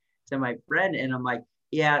season to my friend, and I'm like,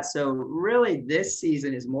 yeah, so really this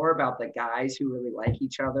season is more about the guys who really like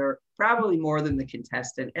each other, probably more than the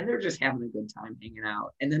contestant, and they're just having a good time hanging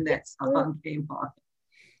out. And then that song came on.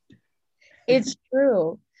 It's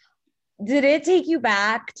true. Did it take you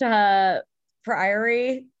back to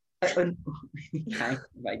Priory? I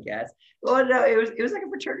guess. Well, no, it was like a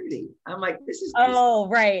fraternity. I'm like, this is. Oh,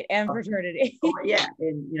 right, and fraternity. Yeah,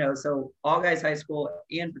 and so all guys high school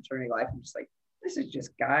and fraternity life. I'm just like, this is just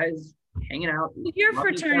guys hanging out. Your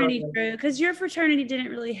fraternity, Drew, because your fraternity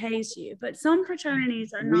didn't really haze you, but some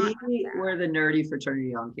fraternities are not. We were the nerdy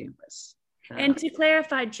fraternity on campus. And to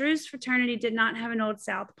clarify, Drew's fraternity did not have an Old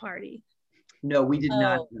South party. No, we did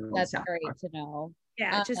not. That's great to know.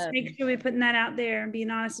 Yeah, just make sure we're putting that out there and being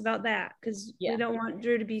honest about that, because we don't want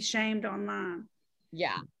Drew to be shamed online.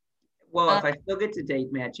 Yeah. Well, if I still get to date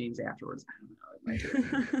Matt James afterwards, I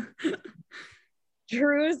don't know.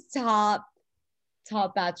 Drew's top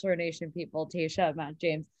Bachelor Nation people, Tayshia, Matt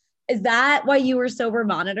James. Is that why you were sober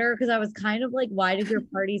monitor? Because I was kind of like, why did your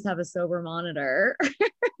parties have a sober monitor?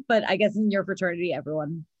 But I guess in your fraternity,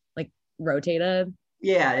 everyone like rotated.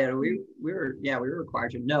 Yeah, we were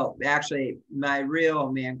required to. No, actually, my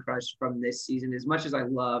real man crush from this season, as much as I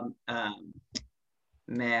love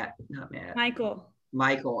Michael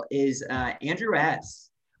is Andrew S.,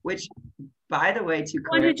 which, by the way, to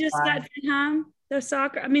one who just got sent home,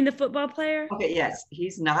 the football player. Okay, yes,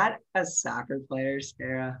 he's not a soccer player,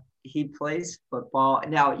 Sarah. He plays football.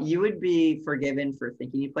 Now, you would be forgiven for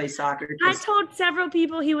thinking he plays soccer. I told several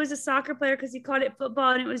people he was a soccer player because he called it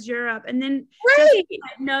football and it was Europe. And then,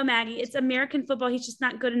 no, Maggie, it's American football. He's just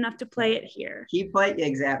not good enough to play it here. He played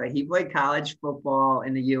college football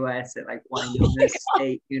in the U.S. at like Wyoming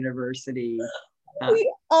State University.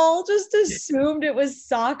 We all just assumed it was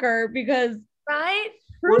soccer because, right?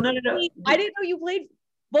 Well, no. I didn't know you played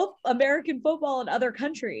American football in other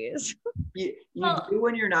countries. You do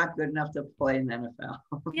when you're not good enough to play in the NFL.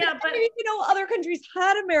 Yeah, but other countries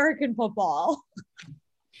had American football.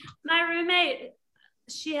 My roommate,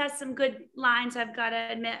 she has some good lines, I've got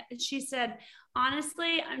to admit. She said,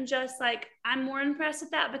 honestly, I'm more impressed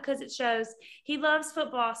with that because it shows he loves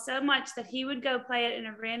football so much that he would go play it in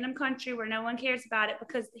a random country where no one cares about it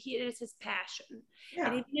because it is his passion. Yeah.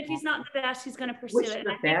 And even if he's not the best, he's going to pursue it. And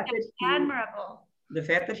I think that's admirable. The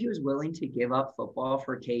fact that he was willing to give up football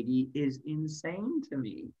for Katie is insane to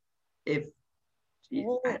me.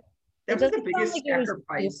 That was the biggest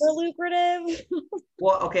sacrifice. Super lucrative.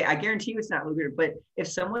 Well, okay, I guarantee you it's not lucrative, but if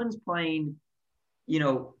someone's playing,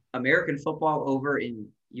 American football over in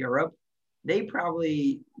Europe, they're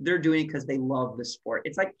doing it because they love the sport.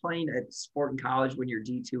 It's like playing a sport in college when you're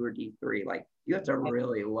D2 or D3. Like, you have to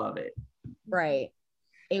really love it. Right.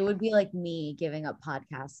 It would be like me giving up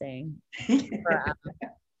podcasting.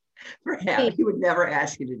 For half. He would never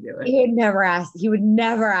ask you to do it. He would never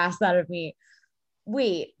ask that of me.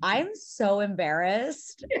 Wait, I'm so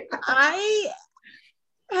embarrassed. I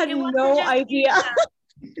had no idea.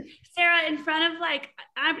 Sarah, in front of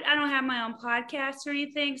I don't have my own podcast or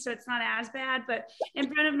anything, so it's not as bad, but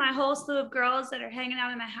in front of my whole slew of girls that are hanging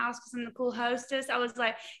out in my house because I'm the cool hostess, I was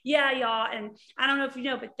like, yeah, y'all. And I don't know if you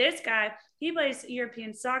know, but this guy, he plays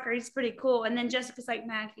European soccer. He's pretty cool. And then Jessica's like,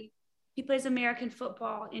 Maggie, he plays American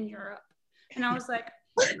football in Europe. And I was like,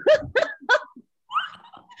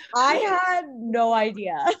 I had no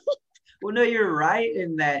idea. Well, no, you're right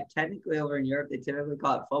in that technically over in Europe, they typically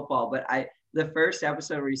call it football. But the first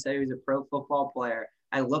episode where he said he was a pro football player,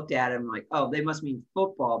 I looked at him like, oh, they must mean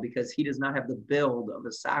football because he does not have the build of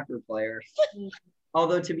a soccer player.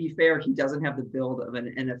 Although, to be fair, he doesn't have the build of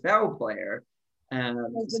an NFL player.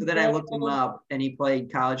 So then I looked him up, and he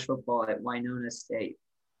played college football at Winona State.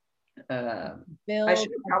 I should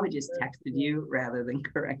have probably just texted you rather than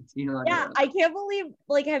correct you. Yeah, I can't believe,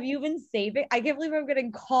 have you been saving? I can't believe I'm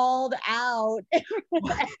getting called out.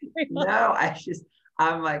 No,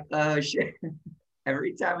 I'm like, oh shit.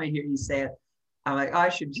 Every time I hear you say it, I'm like, oh, I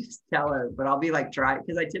should just tell her, but I'll be like, drive,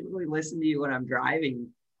 because I typically listen to you when I'm driving,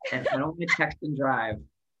 and I don't want to text and drive.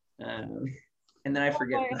 And then I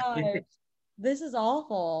forget. This is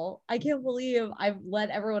awful. I can't believe I've led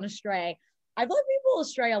everyone astray. I've led people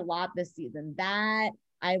astray a lot this season. That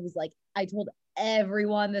I was like, I told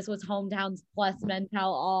everyone this was Hometowns plus Men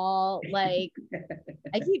Tell All. Like,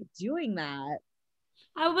 I keep doing that.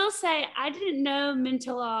 I will say, I didn't know Men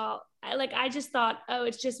Tell All. I just thought, oh,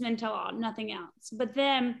 it's just Men Tell All, nothing else. But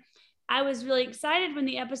then I was really excited when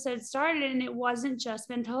the episode started, and it wasn't just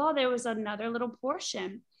Men Tell All. There was another little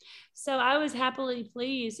portion. So I was happily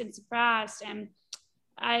pleased and surprised, and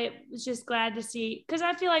I was just glad to see, because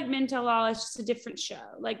I feel like Men Tell All is just a different show.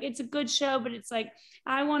 Like, it's a good show, but it's like,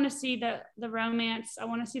 I want to see the romance. I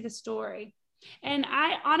want to see the story. And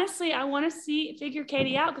I want to figure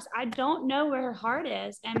Katie out, because I don't know where her heart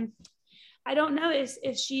is. And I don't know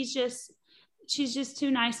if she's just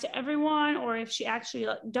too nice to everyone, or if she actually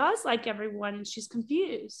does like everyone and she's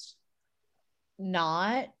confused.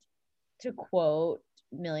 Not to quote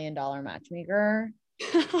 $1 Million Matchmaker,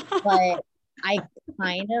 but I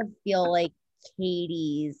kind of feel like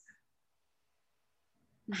Katie's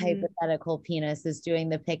hypothetical penis is doing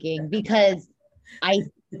the picking, because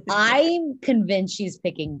I'm convinced she's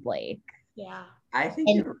picking Blake. Yeah. I think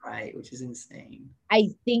you're right, which is insane. I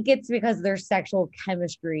think it's because their sexual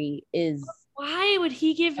chemistry is. Why would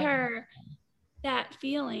he give her that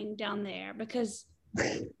feeling down there? Because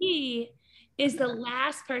he is the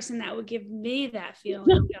last person that would give me that feeling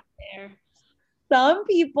down there. Some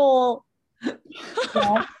people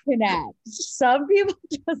just connect. Some people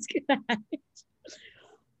just connect.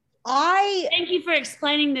 Thank you for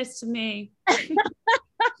explaining this to me.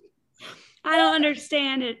 I don't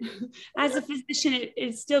understand it. As a physician,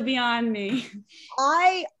 it's still beyond me.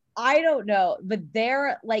 I don't know, but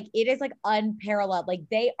they're like, it is like unparalleled. Like,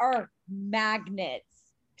 they are magnets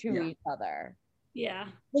to each other. Yeah.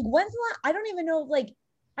 Like, when's the last, I don't even know, like,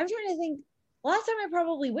 I'm trying to think, last time I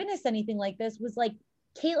probably witnessed anything like this was like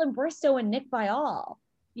Caitlin Bristow and Nick Viall.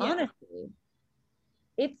 Yeah. Honestly.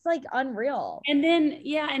 It's like unreal. And then,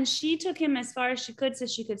 and she took him as far as she could so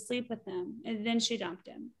she could sleep with him. And then she dumped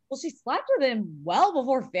him. Well, she slept with him well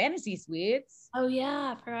before Fantasy Suites. Oh,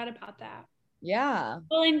 yeah. I forgot about that. Yeah.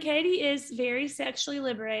 Well, and Katie is very sexually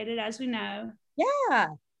liberated, as we know. Yeah.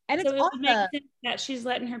 And so it would make sense that she's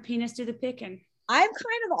letting her penis do the picking. I'm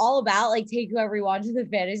kind of all about like take whoever you want to the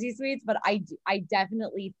Fantasy Suites, but I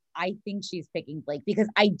definitely think she's picking Blake, because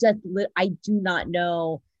I do not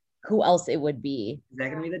know who else it would be. Is that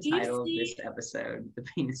gonna be the title of this episode? The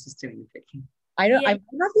penis is doing the picking. I don't. I might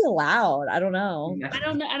not be allowed. I don't know. I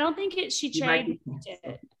don't know. I don't think she trademarked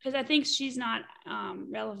it, because I think she's not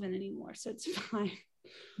relevant anymore, so it's fine.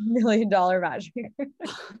 $1 Million Matchmaker.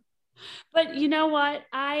 But you know what?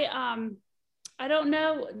 I don't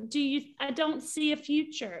know. I don't see a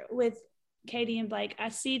future with Katie and Blake. I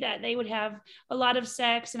see that they would have a lot of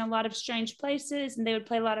sex in a lot of strange places, and they would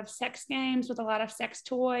play a lot of sex games with a lot of sex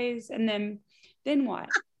toys, and then what?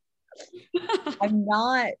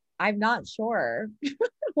 I'm not sure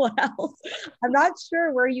what else. I'm not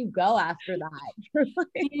sure where you go after that.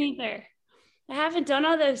 Me neither. I haven't done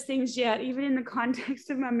all those things yet, even in the context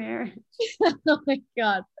of my marriage. Oh my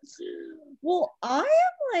God. Well, I'm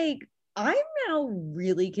now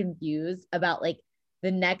really confused about like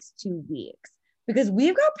the next 2 weeks because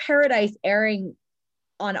we've got Paradise airing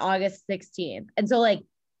on August 16th. And so like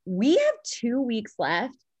we have 2 weeks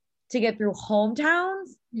left to get through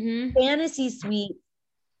Hometowns, Fantasy Suite,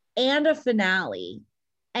 and a finale.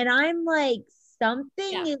 And I'm like,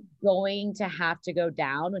 something is going to have to go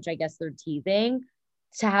down, which I guess they're teasing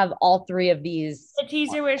to have all 3 of these. The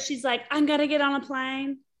teaser where she's like, I'm gonna get on a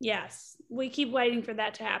plane. Yes, we keep waiting for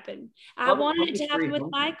that to happen. I wanted it to happen with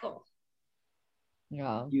Michael.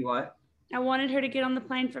 Yeah. You what? I wanted her to get on the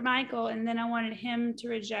plane for Michael, and then I wanted him to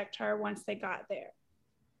reject her once they got there.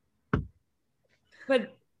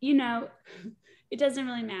 But, you know, it doesn't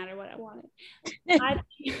really matter what I wanted.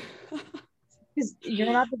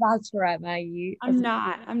 You're not the Bachelorette, Maggie. I'm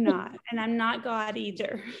not. And I'm not God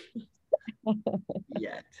either.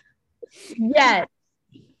 Yet.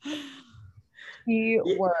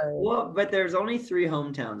 Well, but there's only 3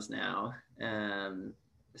 hometowns now.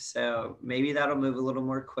 So maybe that'll move a little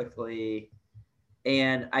more quickly.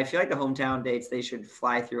 And I feel like the hometown dates, they should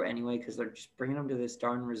fly through anyway, because they're just bringing them to this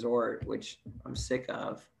darn resort, which I'm sick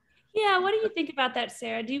of. Yeah. What do you think about that,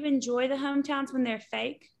 Sarah? Do you enjoy the hometowns when they're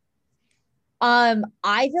fake? I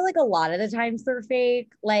feel like a lot of the times they're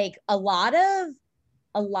fake. Like a lot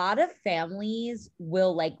of families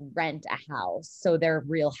will like rent a house, so their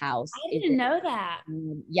real house. I didn't know that.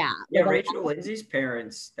 Yeah. Like Rachel Lindsay's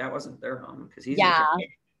parents, that wasn't their home because he's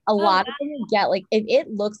a lot of them get like if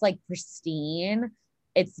it looks like pristine,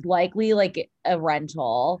 it's likely like a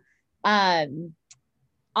rental. I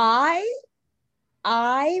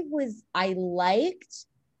liked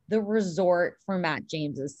the resort for Matt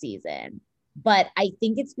James's season, but I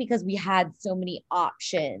think it's because we had so many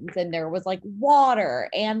options and there was like water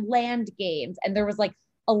and land games and there was like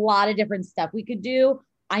a lot of different stuff we could do.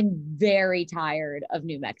 I'm very tired of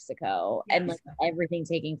New Mexico and like everything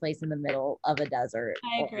taking place in the middle of a desert.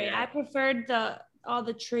 I agree. I preferred all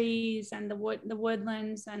the trees and the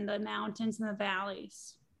woodlands and the mountains and the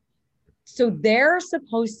valleys. So they're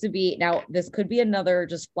supposed to be, now this could be another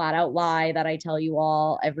just flat out lie that I tell you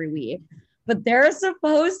all every week, but they're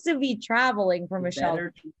supposed to be traveling for Michelle.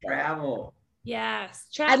 Better to travel. Yes.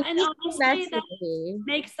 And honestly, that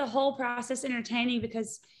makes the whole process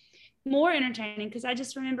more entertaining because I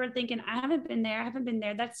just remember thinking, I haven't been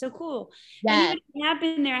there. That's so cool. Yeah. And even if I have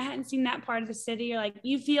been there, I hadn't seen that part of the city. Or like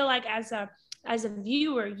you feel like as a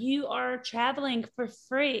viewer, you are traveling for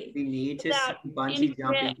free. You need to see bungee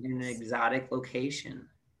jumping in an exotic location.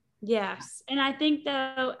 Yes. And I think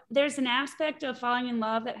though there's an aspect of falling in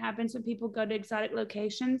love that happens when people go to exotic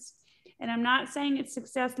locations. And I'm not saying it's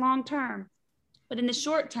success long term, but in the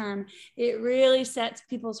short term, it really sets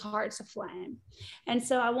people's hearts aflame. And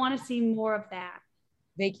so I want to see more of that.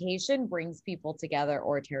 Vacation brings people together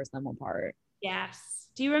or tears them apart. Yes.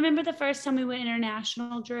 Do you remember the first time we went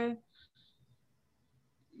international, Drew?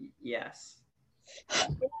 Yes.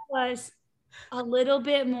 It was a little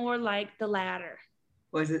bit more like the latter.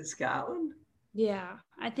 Was it Scotland? Yeah.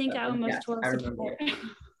 I think I almost tore us apart.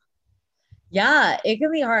 Yeah, it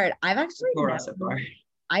can be hard. I've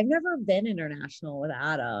never been international with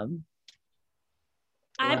Adam.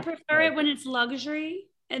 I prefer it when it's luxury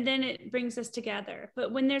and then it brings us together.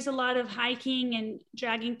 But when there's a lot of hiking and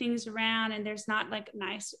dragging things around and there's not like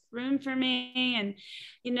nice room for me and,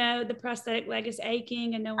 you know, the prosthetic leg is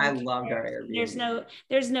aching and no one cares. Loved our Airbnb.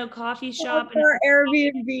 There's no coffee shop. Our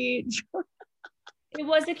Airbnb. It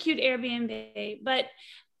was a cute Airbnb, but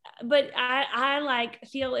I like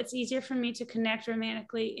feel it's easier for me to connect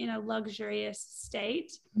romantically in a luxurious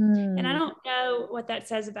state. And I don't know what that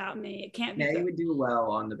says about me. It can't be. Yeah, you would do well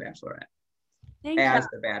on The Bachelorette. Thank you.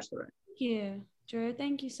 The Bachelorette. Thank you, Drew.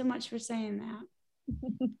 Thank you so much for saying that.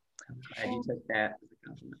 I'm glad you took that as a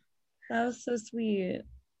compliment. That was so sweet.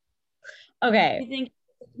 Okay. You think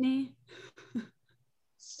me?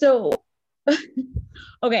 So,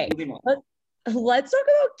 okay. Let's talk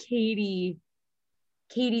about Katie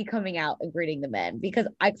coming out and greeting the men because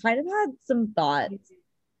I kind of had some thoughts.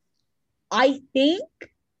 I think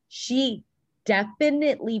she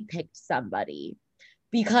definitely picked somebody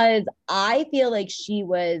because I feel like she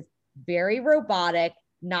was very robotic,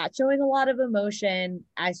 not showing a lot of emotion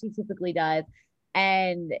as she typically does.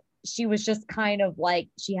 And she was just kind of like,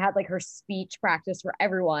 she had like her speech practice for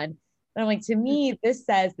everyone. And I'm like, to me, this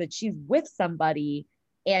says that she's with somebody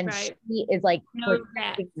and she is like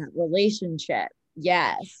protecting that relationship.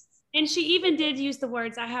 Yes. And she even did use the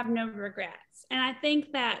words, I have no regrets. And I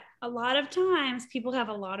think that a lot of times people have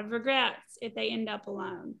a lot of regrets if they end up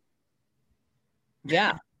alone.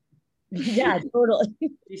 Yeah. Yeah, totally.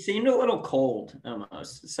 She seemed a little cold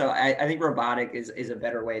almost. So I think robotic is a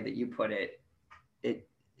better way that you put it. It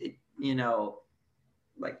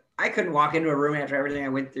like I couldn't walk into a room after everything I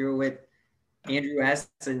went through with Andrew S.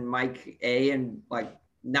 and Mike A. and like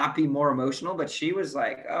not be more emotional, but she was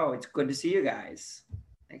like, "Oh, it's good to see you guys."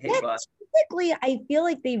 Like, hey, bud. Typically, I feel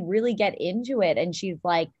like they really get into it, and she's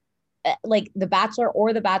like the Bachelor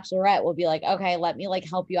or the Bachelorette will be like, okay, let me like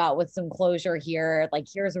help you out with some closure here. Like,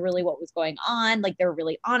 here's really what was going on. Like, they're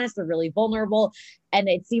really honest, they're really vulnerable, and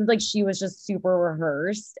it seems like she was just super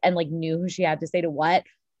rehearsed and like knew who she had to say to what,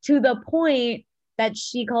 to the point that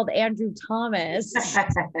she called Andrew Thomas.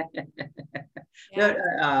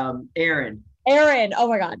 No, Aaron. Aaron. Oh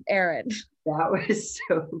my God, Aaron. That was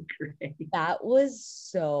so great. That was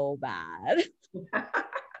so bad.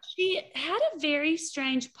 She had a very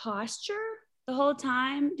strange posture the whole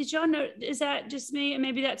time. Did y'all know? Is that just me? And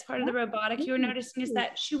maybe that's part of the robotic you were noticing, is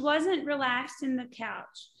that she wasn't relaxed in the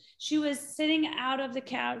couch. She was sitting out of the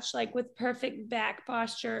couch, like with perfect back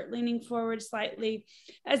posture, leaning forward slightly,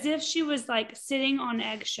 as if she was like sitting on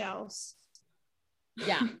eggshells.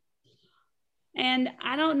 Yeah. And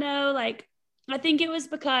I don't know, like, I think it was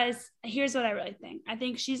because, here's what I really think. I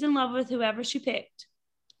think she's in love with whoever she picked,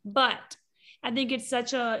 but I think it's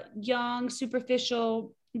such a young,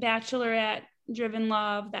 superficial, bachelorette driven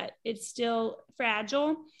love that it's still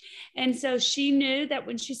fragile. And so she knew that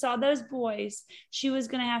when she saw those boys, she was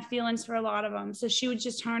going to have feelings for a lot of them. So she would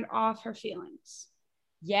just turn off her feelings.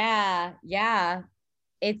 Yeah. Yeah.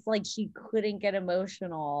 It's like she couldn't get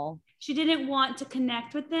emotional. She didn't want to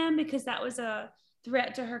connect with them because that was a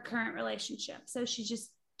threat to her current relationship. So she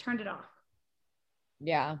just turned it off.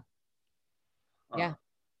 Yeah. Yeah.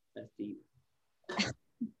 That's deep.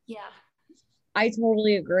 Yeah. I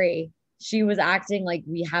totally agree. She was acting like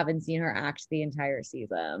we haven't seen her act the entire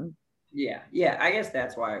season. Yeah. I guess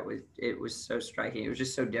that's why it was so striking. It was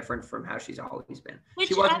just so different from how she's always been.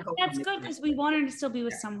 Which that's good because we want her to still be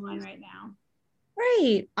with someone right now.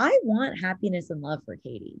 Right. I want happiness and love for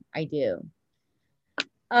Katie. I do.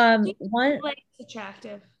 One, Blake is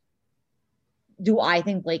attractive. do I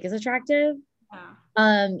think Blake is attractive?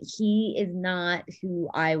 Yeah. He is not who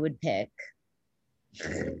I would pick.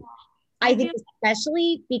 I think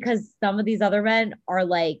especially because some of these other men are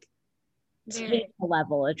like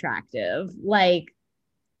level attractive. Like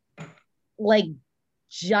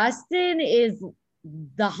Justin is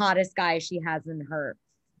the hottest guy she has in her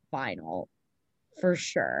final for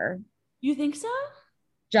sure. You think so?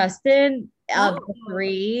 Justin of the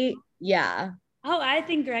three, yeah. Oh, I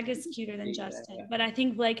think Greg is cuter than Justin, but I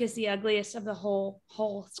think Blake is the ugliest of the whole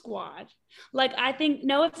squad. Like, I think,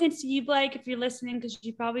 no offense to you, Blake, if you're listening, because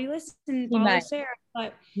you probably listen, follow Sarah,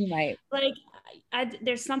 but he might. Like,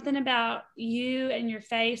 there's something about you and your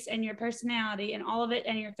face and your personality and all of it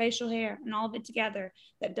and your facial hair and all of it together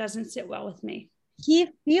that doesn't sit well with me. He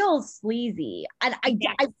feels sleazy, and I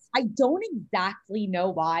don't exactly know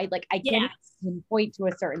why. Like, I can't pinpoint to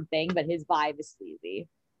a certain thing, but his vibe is sleazy.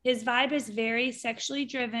 His vibe is very sexually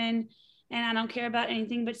driven, and I don't care about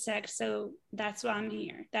anything but sex. So that's why I'm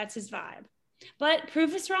here. That's his vibe. But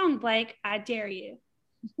prove us wrong, Blake. I dare you.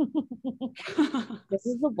 This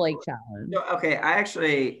is the Blake challenge. Okay, I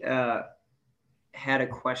actually had a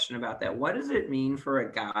question about that. What does it mean for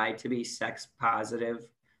a guy to be sex positive?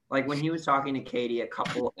 Like when he was talking to Katie a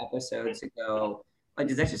couple episodes ago, like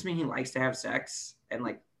does that just mean he likes to have sex and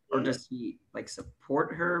like, or does he like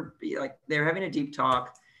support her? Be like they're having a deep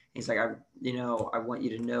talk. He's like, I want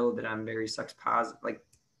you to know that I'm very sex positive. Like,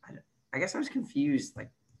 I guess I was confused.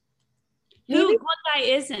 Like, what guy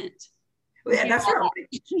isn't? Yeah, that's right.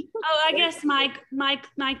 Oh, I guess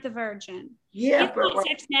Mike the Virgin. Yeah, he's not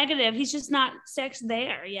sex negative. He's just not sex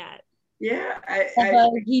there yet. Yeah,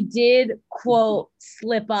 he did quote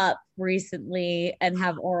slip up recently and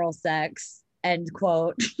have oral sex. End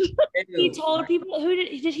quote. He told people. Who did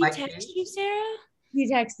he text you, Sarah? He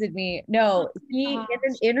texted me. No, he in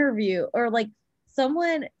an interview or like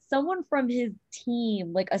someone from his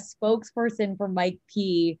team, like a spokesperson for Mike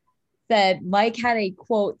P, said Mike had a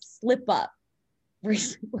quote slip up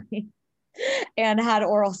recently and had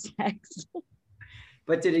oral sex.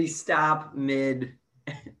 But did he stop mid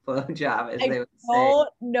blowjob? I don't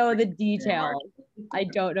know the details. I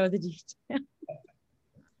don't know the details.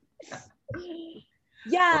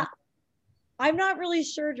 Yeah. I'm not really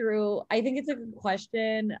sure, Drew. I think it's a good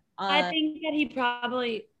question. I think that he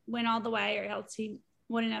probably went all the way, or else he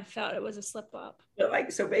wouldn't have felt it was a slip up.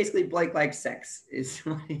 So basically, Blake likes sex, is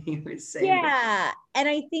what he was saying. Yeah, and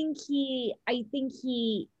I think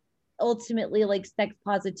he ultimately like sex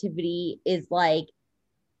positivity is like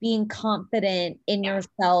being confident in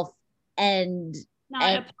yourself and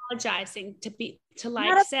not apologizing to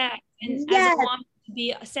like sex, and yes. as a woman to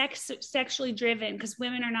be sexually driven, because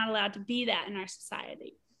women are not allowed to be that in our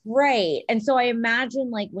society. Right. And so I imagine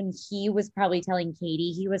like when he was probably telling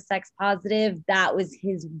Katie he was sex positive, that was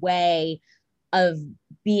his way of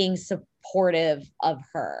being supportive of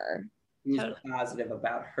her. He was positive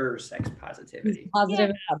about her sex positivity.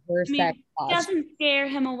 Positive about her sex positivity. It doesn't scare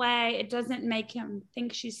him away. It doesn't make him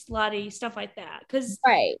think she's slutty, stuff like that. Because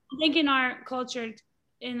right. I think in our culture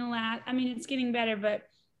in the last, I mean, it's getting better, but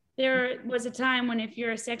there was a time when if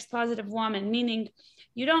you're a sex positive woman, meaning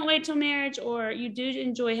you don't wait till marriage, or you do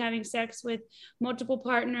enjoy having sex with multiple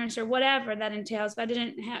partners or whatever that entails. I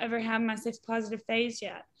didn't ever have my sex positive phase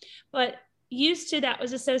yet, but used to that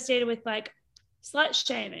was associated with like slut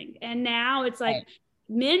shaming. And now it's like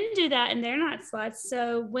men do that and they're not sluts.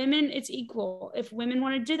 So women, it's equal. If women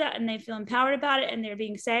want to do that and they feel empowered about it and they're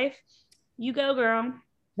being safe, you go, girl.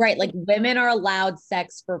 Right. Like women are allowed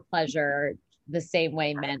sex for pleasure the same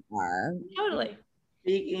way men are. Totally.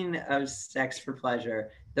 Speaking of sex for pleasure,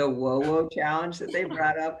 the Whoa challenge that they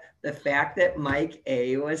brought up, the fact that Mike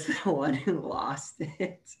A was the one who lost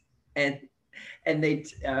it, and they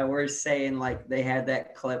were saying like they had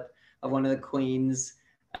that clip of one of the queens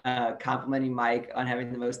complimenting Mike on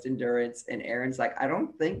having the most endurance, and Aaron's like, I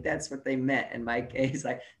don't think that's what they meant, and Mike A is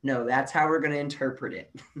like, no, that's how we're going to interpret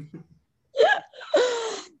it.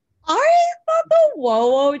 I thought the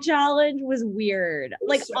Whoa challenge was weird.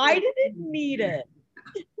 Like I didn't need it.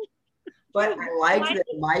 But I liked that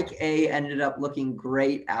Mike A ended up looking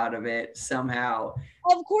great out of it somehow.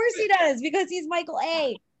 Of course he does, because he's Michael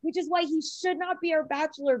A, which is why he should not be our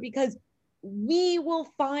bachelor, because we will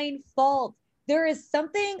find fault. There is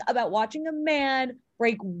something about watching a man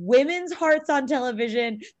break women's hearts on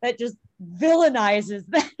television that just villainizes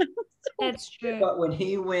them. That's true. But when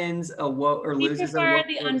he wins a Whoa or loses a Whoa, we prefer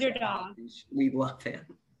the underdog. We love him.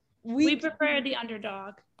 We prefer the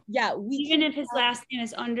underdog. Yeah, even if his last name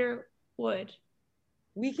is Underwood.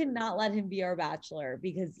 We cannot let him be our bachelor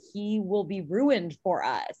because he will be ruined for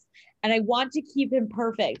us. And I want to keep him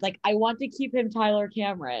perfect. Like I want to keep him Tyler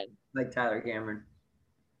Cameron. Like Tyler Cameron.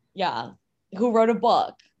 Yeah. Who wrote a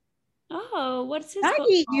book. Oh, what's his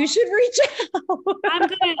Maggie, book? You should reach out.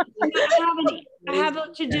 I have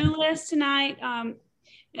a to-do list tonight.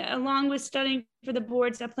 Along with studying for the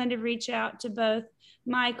boards, I plan to reach out to both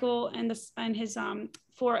Michael and his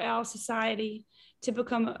 4L Society to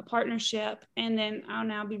become a partnership, and then I'll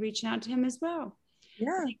now be reaching out to him as well.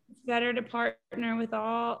 Yeah, it's better to partner with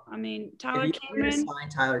all. I mean, Tyler Cameron. Sign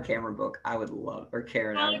Tyler Cameron book, I would love, or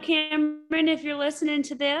Karen. Tyler Cameron, if you're listening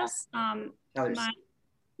to this, my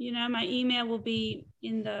email will be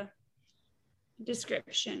in the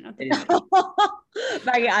description of the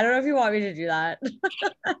Maggie, I don't know if you want me to do that.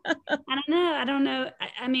 I don't know.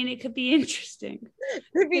 I mean, it could be interesting.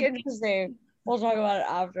 Could be interesting. We'll talk about it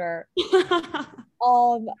after.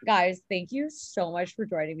 Guys, thank you so much for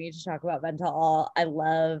joining me to talk about Mental All. I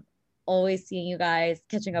love always seeing you guys,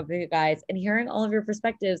 catching up with you guys, and hearing all of your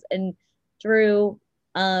perspectives. And Drew,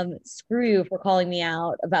 screw you for calling me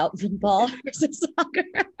out about football versus soccer.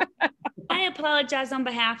 I apologize on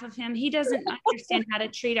behalf of him. He doesn't understand how to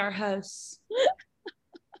treat our hosts.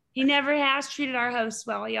 He never has treated our hosts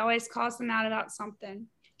well. He always calls them out about something.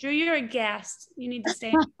 Drew, you're a guest. You need to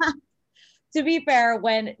stay. To be fair,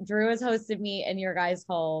 when Drew has hosted me in your guys'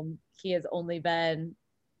 home, he has only been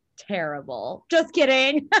terrible. Just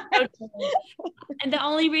kidding. And the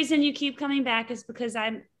only reason you keep coming back is because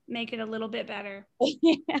I make it a little bit better.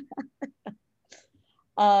 Yeah.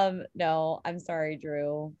 No, I'm sorry,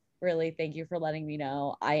 Drew. Really, thank you for letting me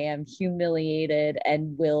know. I am humiliated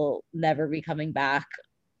and will never be coming back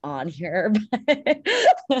on here. I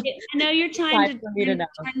know you're trying to turn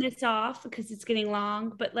this off because it's getting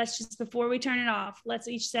long, but let's just, before we turn it off, let's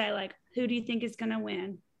each say, like, who do you think is going to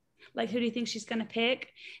win? Like, who do you think she's going to pick?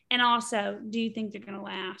 And also, do you think they're going to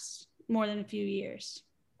last more than a few years?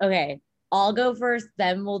 Okay, I'll go first,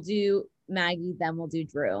 then we'll do Maggie, then we'll do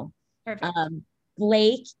Drew. Perfect.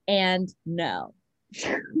 Blake and no.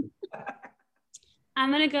 I'm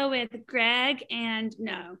going to go with Greg and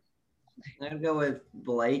no. I'm going to go with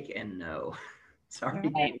Blake and no. Sorry.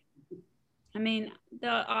 Okay. I mean, the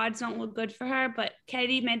odds don't look good for her, but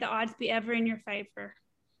Katie, may the odds be ever in your favor.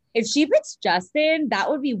 If she picks Justin, that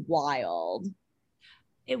would be wild.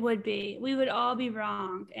 It would be. We would all be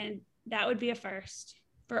wrong, and that would be a first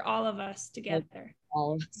for all of us together.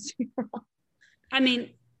 All of us. I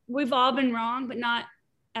mean, we've all been wrong, but not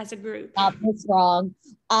as a group. Not this wrong.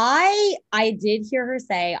 I did hear her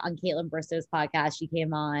say on Caitlin Bristow's podcast, she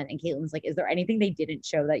came on and Caitlin was like, is there anything they didn't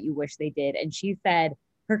show that you wish they did? And she said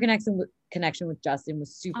her connection with Justin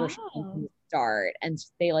was super start, and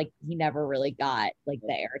he never really got like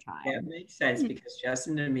the airtime. Yeah, it makes sense because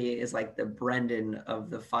Justin to me is like the Brendan of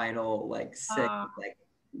the final like six. Like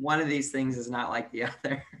one of these things is not like the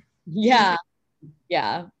other. Yeah.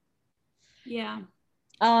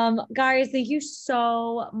 Guys, thank you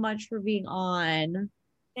so much for being on.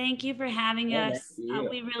 Thank you for having us.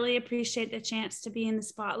 We really appreciate the chance to be in the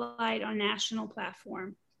spotlight on a national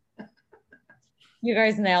platform. You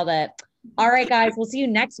guys nailed it. All right, guys, we'll see you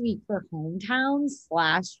next week for Hometowns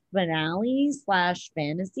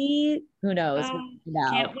 /finale/fantasy. Who knows?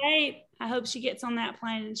 Can't wait. I hope she gets on that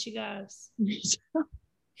plane and she goes.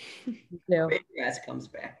 Andrew S. comes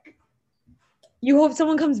back. You hope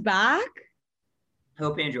someone comes back?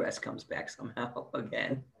 Hope Andrew S. comes back somehow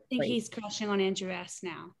again. I think he's crushing on Andrew S.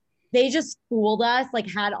 now. They just fooled us, like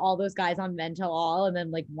had all those guys on Men Tell All, and then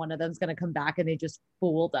like one of them's gonna come back and they just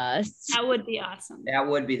fooled us. That would be awesome. That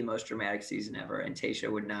would be the most dramatic season ever, and Tayshia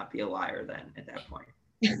would not be a liar then at that point.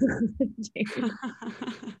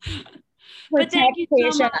 Protect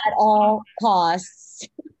Tayshia at all costs.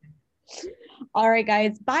 All right,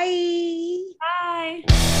 guys. Bye. Bye.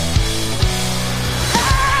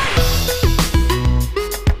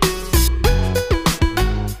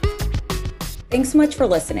 Thanks so much for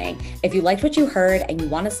listening. If you liked what you heard and you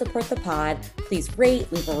want to support the pod, please rate,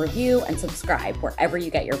 leave a review, and subscribe wherever you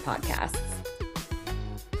get your podcasts.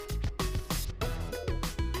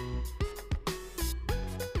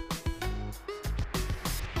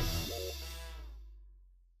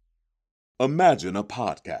 Imagine a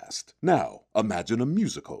podcast. Now, imagine a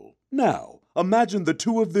musical. Now, imagine the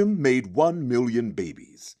two of them made 1 million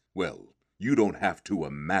babies. Well, you don't have to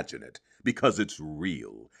imagine it, because it's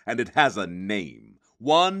real, and it has a name.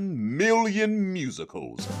 1 Million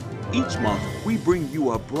Musicals. Each month, we bring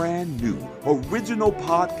you a brand new, original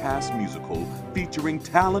podcast musical featuring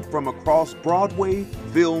talent from across Broadway,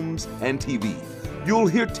 films, and TV. You'll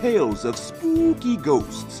hear tales of spooky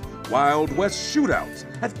ghosts, Wild West shootouts,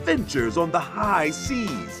 adventures on the high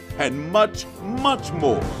seas, and much, much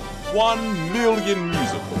more. 1 million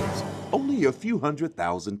musicals. Only a few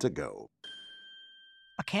 100,000 to go.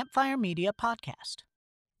 A Campfire Media podcast.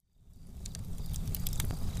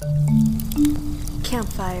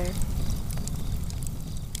 Campfire.